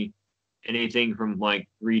me anything from like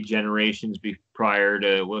 3 generations prior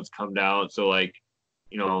to what's come out. So like,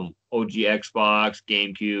 OG Xbox,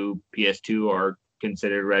 GameCube, PS2 are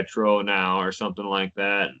considered retro now or something like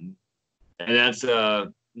that. And that's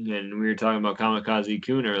and we were talking about Kamikaze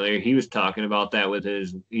Kun earlier. He was talking about that with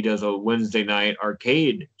he does a Wednesday night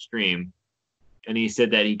arcade stream. and he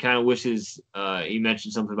said that he kind of wishes he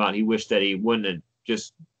mentioned something about he wished that he wouldn't have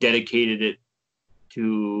just dedicated it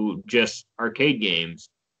to just arcade games.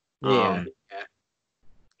 Yeah.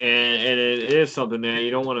 And it is something that you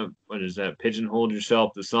don't want to, what is that, pigeonhole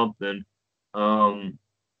yourself to something. But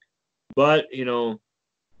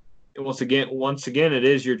once again, it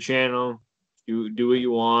is your channel. You do what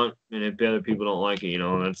you want, and if the other people don't like it,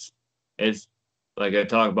 it's like I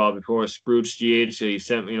talked about before. Spruce GH, so he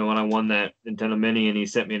sent me, when I won that Nintendo Mini, and he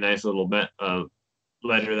sent me a nice little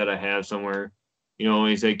letter that I have somewhere.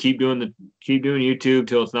 He said, keep doing YouTube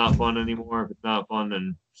till it's not fun anymore. If it's not fun,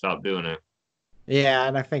 then stop doing it. Yeah,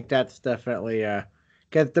 and I think that's definitely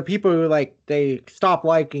because the people who they stop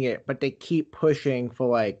liking it, but they keep pushing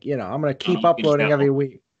for I'm gonna keep uploading every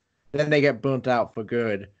week. Then they get burnt out for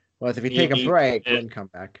good. Whereas if you take a break, then come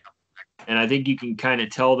back. And I think you can kind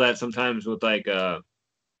of tell that sometimes with AVGN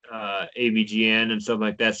and stuff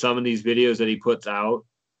like that. Some of these videos that he puts out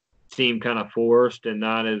seem kind of forced and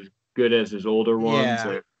not as good as his older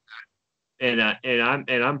ones. Yeah.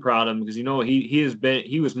 And I'm proud of him because he's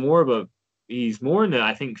more into,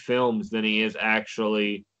 I think, films than he is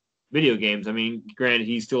actually video games. I mean, granted,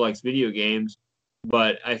 he still likes video games,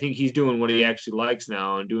 but I think he's doing what he actually likes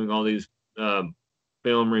now and doing all these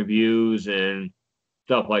film reviews and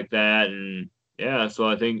stuff like that. And yeah, so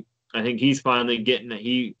I think he's finally getting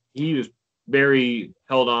he was very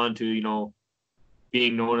held on to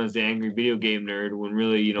being known as the angry video game nerd when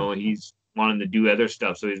really he's wanting to do other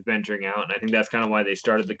stuff, so he's venturing out. And I think that's kind of why they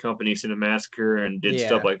started the company Cinemassacre and did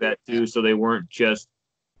stuff like that too, so they weren't just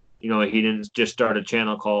he didn't just start a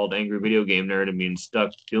channel called Angry Video Game Nerd and being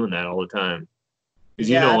stuck doing that all the time, because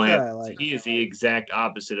he is the exact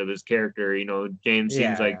opposite of his character. James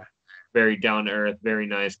seems like very down to earth, very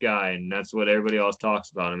nice guy, and that's what everybody else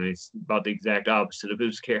talks about him. He's about the exact opposite of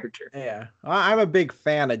his character. Yeah, I'm a big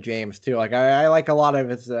fan of James too. Like I like a lot of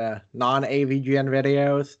his non-AVGN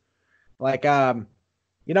videos. Like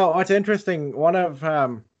what's interesting, one of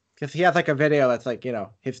because he has a video that's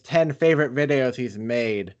his 10 favorite videos he's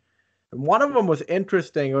made. And one of them was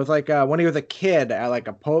interesting. It was when he was a kid at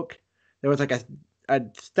a poke, there was a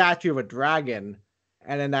statue of a dragon,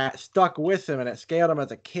 and then that stuck with him and it scared him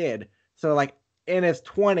as a kid. So in his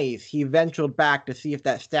 20s, he ventured back to see if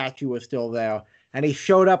that statue was still there, and he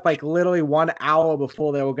showed up literally 1 hour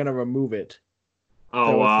before they were gonna remove it.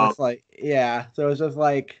 Oh, so wow! It's just so it's just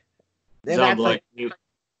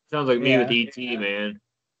sounds like me with ET, man.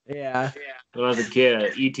 Yeah. When I was a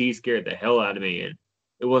kid, ET scared the hell out of me, and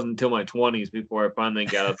it wasn't until my 20s before I finally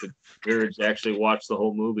got up the courage to actually watch the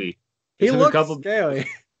whole movie. He looks scary.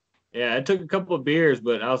 Yeah, it took a couple of beers,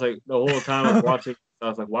 but I was the whole time I was watching, I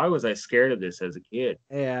was why was I scared of this as a kid?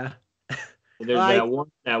 Yeah. And there's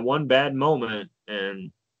that one bad moment,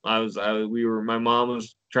 and my mom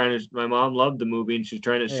loved the movie and she was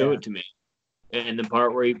trying to show it to me. And the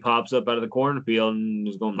part where he pops up out of the cornfield and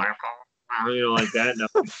is going, like that.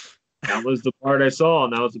 That was the part I saw,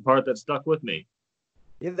 and that was the part that stuck with me.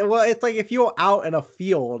 Well, it's if you were out in a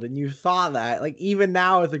field and you saw that, even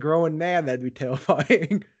now as a grown man, that'd be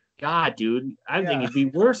terrifying. God, dude, I think it'd be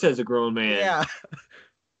worse as a grown man. Yeah.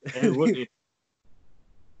 And wouldn't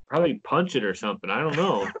probably punch it or something. I don't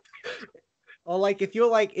know. Or if if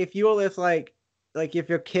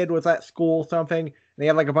your kid was at school or something and they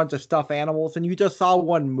have a bunch of stuffed animals and you just saw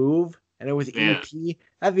one move and it was E.T.,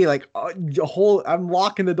 that'd be I'm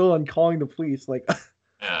locking the door and calling the police. And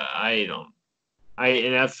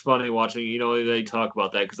that's funny watching, they talk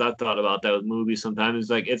about that, because I've thought about that with movies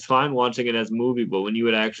sometimes. It's fine watching it as a movie, but when you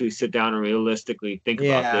would actually sit down and realistically think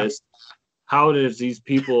about this, how does these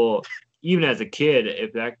people, even as a kid,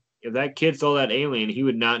 if that kid saw that alien, he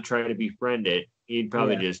would not try to befriend it. He'd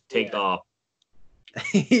probably just take off.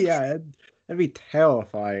 Yeah, that'd be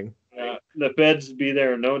terrifying. The feds would be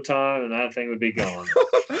there in no time, and that thing would be gone.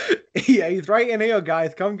 Yeah, he's right in here,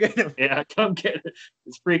 guys. Come get him. Yeah, come get him.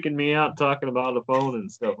 It's freaking me out talking about the phone and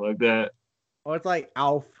stuff like that. Oh, it's like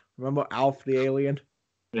Alf. Remember Alf the alien?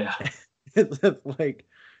 Yeah. It's just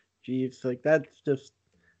geez, that's just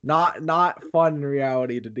not fun in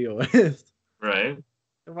reality to deal with. Right.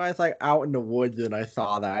 If I was out in the woods and I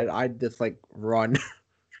saw that, I'd just run.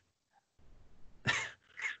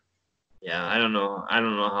 Yeah, I don't know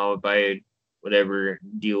how if I would ever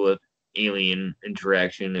deal with alien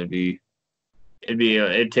interaction. It'd be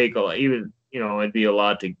it'd take a lot, even it'd be a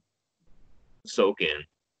lot to soak in.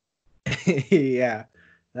 Yeah,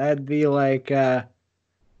 that'd be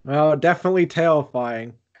definitely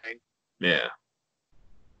terrifying. Yeah.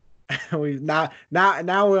 Now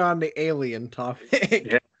we're on the alien topic.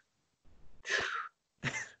 Yeah.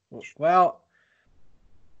 Well,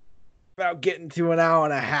 about getting to an hour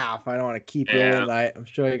and a half. I don't want to keep you all night. I'm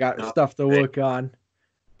sure you got No, stuff to work on.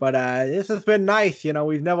 But this has been nice.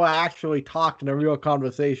 We've never actually talked in a real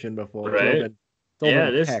conversation before. right. It's all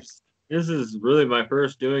been text. This is really my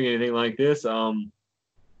first doing anything like this. I'm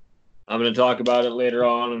going to talk about it later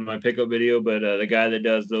on in my pickup video, but the guy that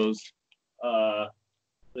does those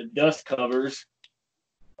the dust covers.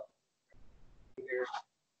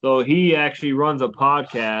 So he actually runs a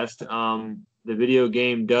podcast, the video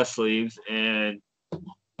game Dust Sleeves, and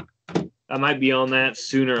I might be on that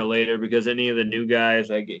sooner or later because any of the new guys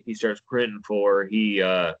he starts printing for, he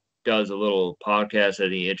does a little podcast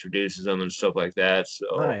that he introduces them and stuff like that. So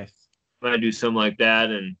nice. I might do something like that,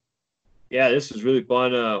 and yeah, this is really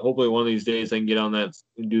fun. Hopefully one of these days I can get on that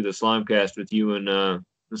and do the Slimecast with you and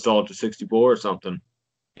install it to 64 or something.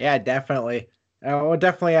 Yeah, definitely. We'll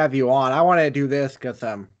definitely have you on. I want to do this because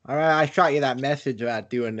I shot you that message about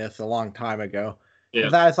doing this a long time ago. Yeah.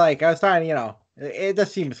 I was trying, it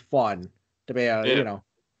just seems fun to be able to,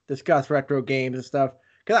 discuss retro games and stuff.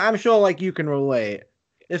 Because I'm sure, you can relate.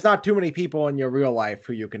 There's not too many people in your real life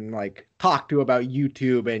who you can, talk to about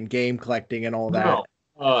YouTube and game collecting and all that.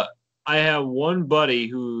 No. I have one buddy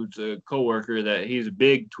who's a coworker that he's a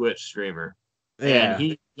big Twitch streamer. Yeah. And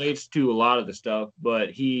he relates to a lot of the stuff, but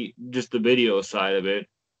he just the video side of it.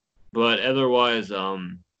 But otherwise,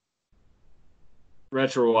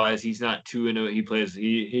 retro wise, he's not too into it.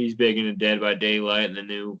 He's big into Dead by Daylight and the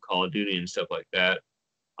new Call of Duty and stuff like that.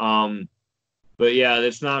 But yeah,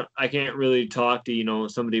 I can't really talk to,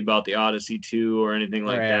 somebody about the Odyssey 2 or anything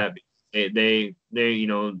like that. They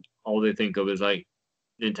all they think of is like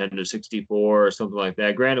Nintendo 64 or something like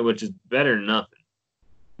that. Granted, which is better than nothing.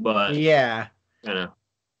 But yeah.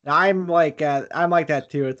 I'm like that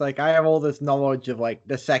too. It's like I have all this knowledge of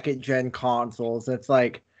the second gen consoles. It's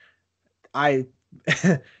like buddy,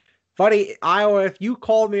 Iowa, if you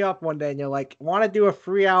called me up one day and you're like, want to do a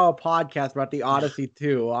 3-hour podcast about the Odyssey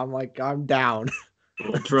 2, I'm like, I'm down.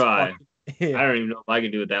 We'll try. Yeah. I don't even know if I can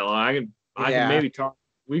do it that long. I can maybe talk.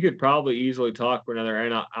 We could probably easily talk for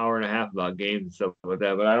another hour and a half about games and stuff like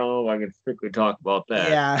that, but I don't know if I can strictly talk about that.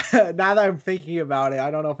 Yeah, now that I'm thinking about it, I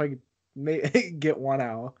don't know if I could get 1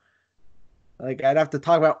 hour. I'd have to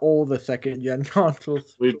talk about all the second gen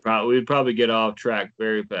consoles. We'd probably get off track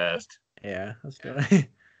very fast. Yeah, that's good.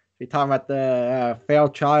 You're talking about the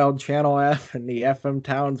Fairchild Channel F and the FM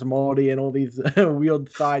Towns Multi and all these wheeled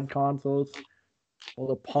side consoles, all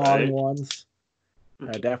the Pong ones.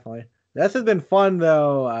 Definitely. This has been fun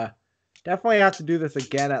though. Definitely have to do this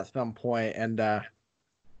again at some point, and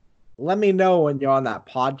let me know when you're on that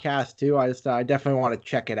podcast too. I definitely want to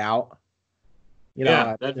check it out.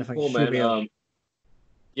 That's cool, man.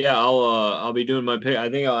 I'll be doing my pick. I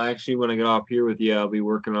think I'll actually, when I get off here with you, I'll be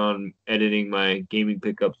working on editing my gaming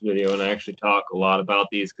pickups video, and I actually talk a lot about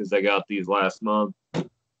these because I got these last month.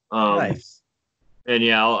 Nice. And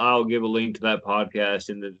yeah, I'll give a link to that podcast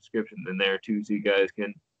in the description in there too, so you guys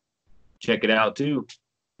can check it out too.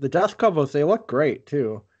 The dust covers, they look great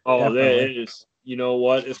too. Oh, it is. You know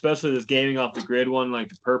what? Especially this gaming off the grid one, the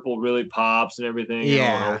purple really pops and everything.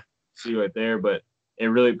 Yeah. See right there, but it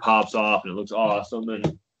really pops off and it looks awesome.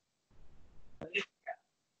 And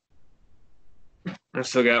I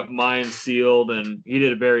still got mine sealed, and he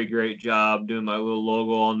did a very great job doing my little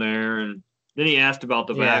logo on there. And then he asked about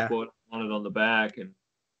the back, what I wanted on the back, and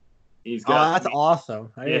he's got. That's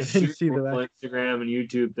awesome! I didn't see the Instagram and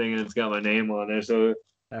YouTube thing, and it's got my name on there. So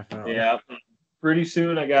definitely, yeah. Pretty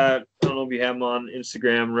soon, I don't know if you have him on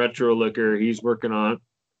Instagram, Retro Liquor. He's working on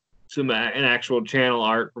an actual channel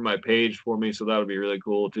art for my page for me, so that would be really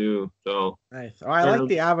cool too. So nice. Oh, I like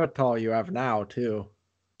the avatar you have now too.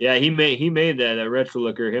 Yeah, he made that Retro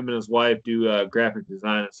Liquor. Him and his wife do graphic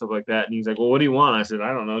design and stuff like that. And he's like, "Well, what do you want?" I said,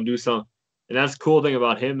 "I don't know, do something." And that's the cool thing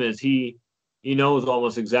about him is he knows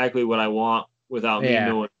almost exactly what I want without me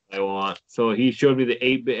knowing what I want. So he showed me the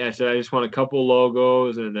 8-bit. I said, "I just want a couple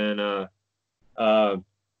logos and then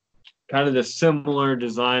kind of the similar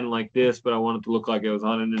design like this, but I want it to look like it was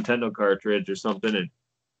on a Nintendo cartridge or something." And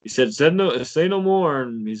he said, "Say no more."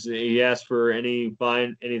 And he asked for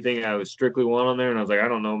anything I would strictly want on there, and I was like, "I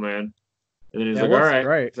don't know, man." And then he's like, "All right."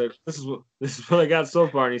 Great. He's like, this is what I got so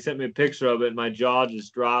far. And he sent me a picture of it, and my jaw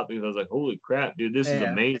just dropped because I was like, "Holy crap, dude, this is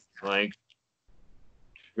amazing!"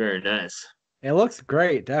 Very nice. It looks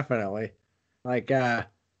great, definitely.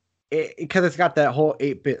 Because it's got that whole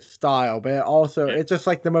 8-bit style, but it's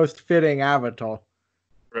just the most fitting avatar.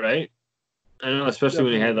 Right. I know, especially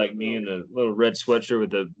when he had me in the little red sweatshirt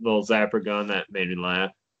with the little zapper gun. That made me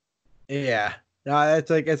laugh. Yeah, no,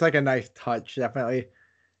 it's a nice touch, definitely.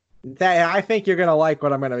 I think you're gonna like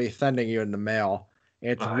what I'm gonna be sending you in the mail.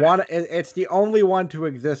 It's All right. one. It's the only one to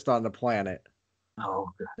exist on the planet.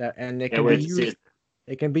 Oh, good. And it Can't can be wait to see used. it.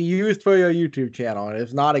 It can be used for your YouTube channel. And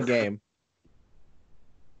it's not a game.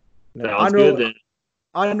 Sounds good then.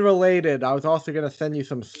 Unrelated. I was also gonna send you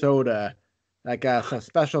some soda, like some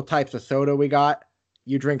special types of soda we got.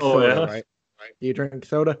 You drink Oh soda, yeah. right? Do you drink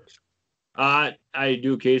soda? I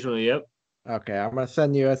do occasionally. Yep. Okay, I'm gonna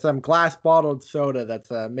send you some glass bottled soda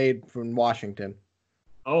that's made from Washington.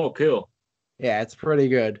 Oh, cool. Yeah, it's pretty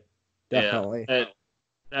good. Yeah. Definitely. I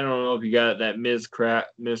don't know if you got that Miss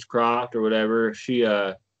Croft or whatever. She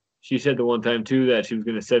said the one time too that she was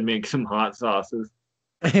gonna send me some hot sauces.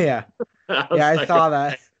 Yeah. I Yeah, was I like, saw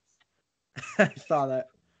that. I saw that.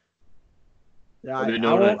 Yeah, I'll be I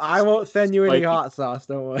known won't. as I won't send you any spicy. hot sauce.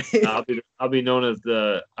 Don't worry. I'll be known as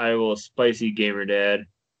the Iowa spicy gamer dad.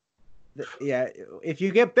 Yeah, if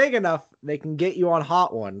you get big enough, they can get you on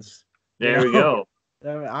hot ones. You There we know, go.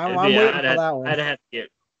 And I'm yeah, waiting for that one. I'd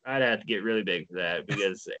have to get really big for that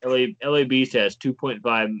because LA Beast has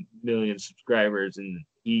 2.5 million subscribers and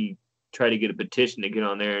he tried to get a petition to get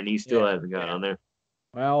on there and he still Yeah. hasn't got on there.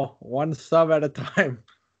 Well, one sub at a time.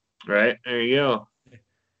 Right? There you go.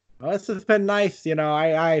 Well, this has been nice.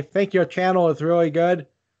 I think your channel is really good.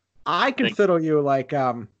 I Thank consider you like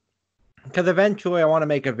because eventually I want to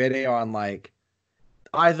make a video on like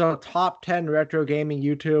either top 10 retro gaming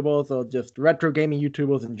YouTubers or just retro gaming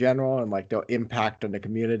YouTubers in general and like their impact on the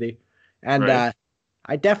community. And right.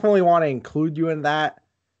 I definitely want to include you in that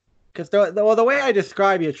because the way I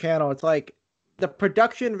describe your channel, it's like the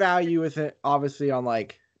production value isn't obviously on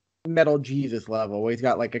like Metal Jesus level where he's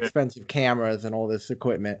got like expensive cameras and all this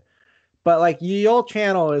equipment. But like your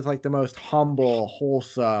channel is like the most humble,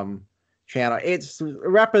 wholesome channel. It's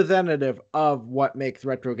representative of what makes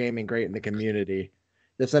retro gaming great in the community.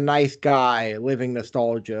 Just a nice guy living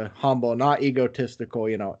nostalgia, humble, not egotistical,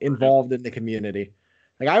 involved in the community.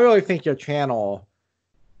 Like I really think your channel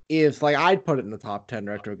is like I'd put it in the top 10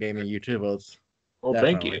 retro gaming YouTubers. Well,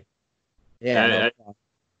 thank you. Definitely. Yeah, no.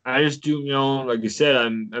 I, I just do, like you said,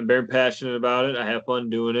 I'm very passionate about it. I have fun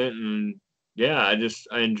doing it, and yeah,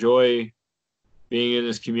 I enjoy being in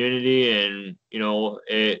this community, and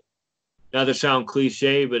it not to sound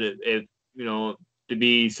cliche, but it to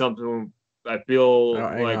be something I Oh, feel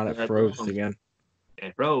hang like on, it froze again.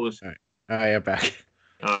 it froze. All right. Oh, yeah, back.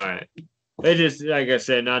 All right. It just like I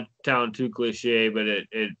said, not to sound too cliche, but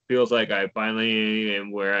it feels like I finally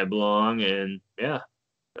am where I belong, and yeah,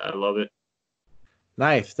 I love it.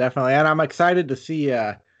 Nice, definitely. And I'm excited to see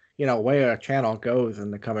where your channel goes in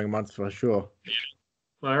the coming months for sure. Because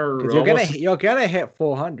We're you're gonna almost, you're gonna hit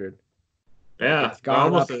 400. Like yeah, it's we're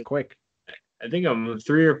gone almost. up quick. I think I'm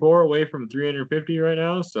 3 or 4 away from 350 right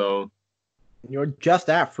now. So You're just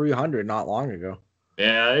at 300 not long ago.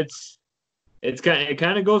 yeah, it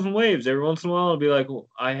kind of goes in waves. Every once in a while, it'll be like, well,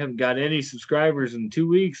 I haven't got any subscribers in 2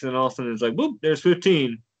 weeks, and all of a sudden it's like, whoop, there's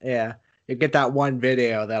 15. Yeah. You get that one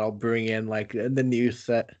video that'll bring in like the news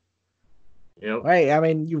set. Yep. Right. I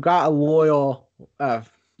mean, you've got a loyal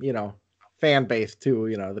you know, fan base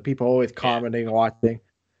too, the people always Yeah. commenting, watching.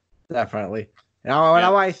 Definitely. Now, Yeah.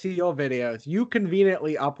 whenever I see your videos, you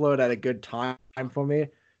conveniently upload at a good time for me,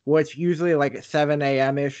 which usually like at 7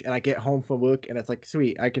 a.m. ish, and I get home from work, and it's like,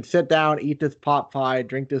 sweet, I can sit down, eat this pot pie,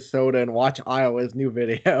 drink this soda, and watch Iowa's new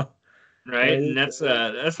video. Right. And that's what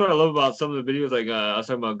I love about some of the videos. Like I was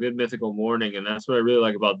talking about Good Mythical Morning, and that's what I really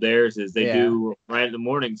like about theirs is they Yeah. do right in the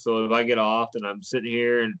morning. So if I get off and I'm sitting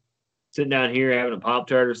down here having a Pop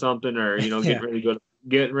Tart or something, or Yeah.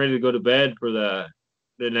 getting ready to go to bed for the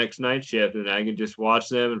next night shift, and I can just watch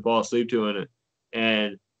them and fall asleep to it.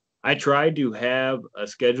 And I tried to have a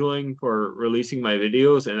scheduling for releasing my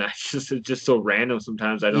videos, and it's just so random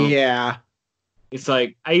sometimes. I don't. Yeah. It's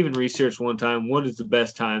like I even researched one time what is the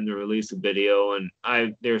best time to release a video, and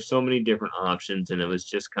there's so many different options, and it was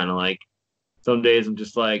just kind of like some days I'm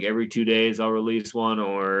just like every 2 days I'll release one,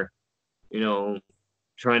 or you know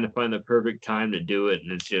trying to find the perfect time to do it,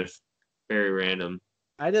 and it's just very random.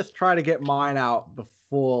 I just try to get mine out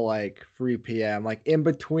before like 3 p.m. Like in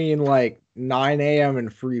between like 9 a.m.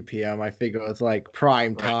 and 3 p.m. I figure it's like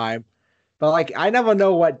prime Right. time. But like I never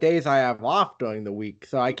know what days I have off during the week,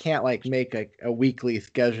 so I can't like make a weekly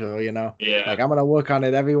schedule. Yeah. Like I'm gonna work on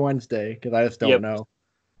it every Wednesday because I just don't Yep. know.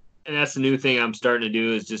 And that's the new thing I'm starting to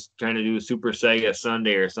do is just trying to do a Super Sega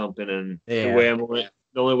Sunday or something. And Yeah. the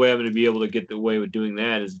only way I'm going to be able to get the way with doing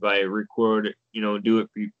that is by record, do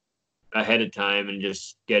it ahead of time and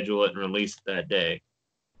just schedule it and release it that day.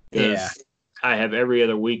 Yeah. Because I have every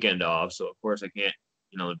other weekend off, so of course I can't,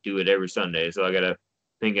 do it every Sunday. So I got to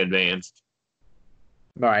think advanced.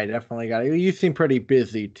 All right, definitely got it. You seem pretty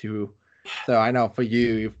busy too. So I know for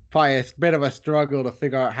you, probably a bit of a struggle to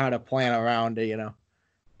figure out how to plan around it,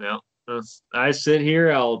 Yeah. I sit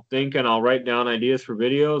here, I'll think, and I'll write down ideas for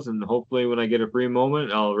videos, and hopefully when I get a free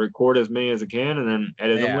moment, I'll record as many as I can and then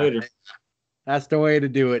edit them Yeah, later. that's the way to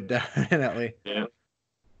do it, definitely. Yeah.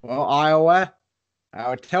 Well, Iowa, I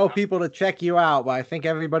would tell people to check you out, but I think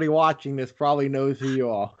everybody watching this probably knows who you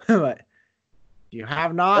are. But if you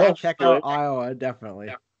have not, check out Iowa,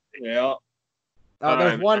 definitely. Yeah. All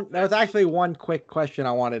right, man. There was actually one quick question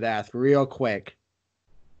I wanted to ask, real quick.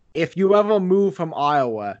 If you ever move from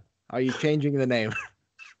Iowa, are you changing the name?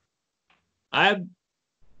 I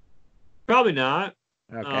probably not.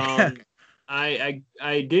 Okay.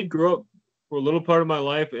 I did grow up for a little part of my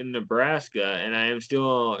life in Nebraska, and I am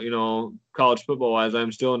still, college football wise,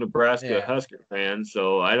 I'm still a Nebraska Yeah. Husker fan.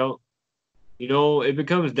 So I don't, if it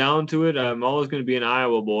comes down to it, I'm always going to be an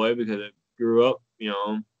Iowa boy because I grew up,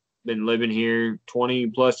 been living here 20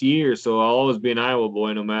 plus years. So I'll always be an Iowa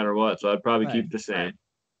boy no matter what. So I'd probably Nice. keep the same.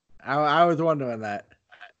 I was wondering that.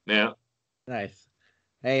 Yeah. Nice.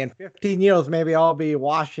 Hey, in 15 years, maybe I'll be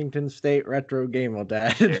Washington State retro gamer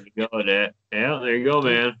dad. There you go, Dad. Yeah, there you go,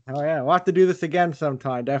 man. Oh yeah, we'll have to do this again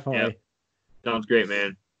sometime, Yeah. definitely. Sounds great,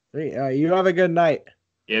 man. You have a good night.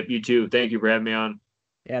 Yep, you too. Thank you for having me on.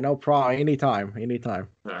 Yeah, no problem. Anytime.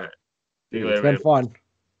 All right. See you It's later, been man. fun.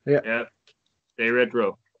 Yeah, Yep. Stay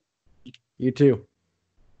retro. you too.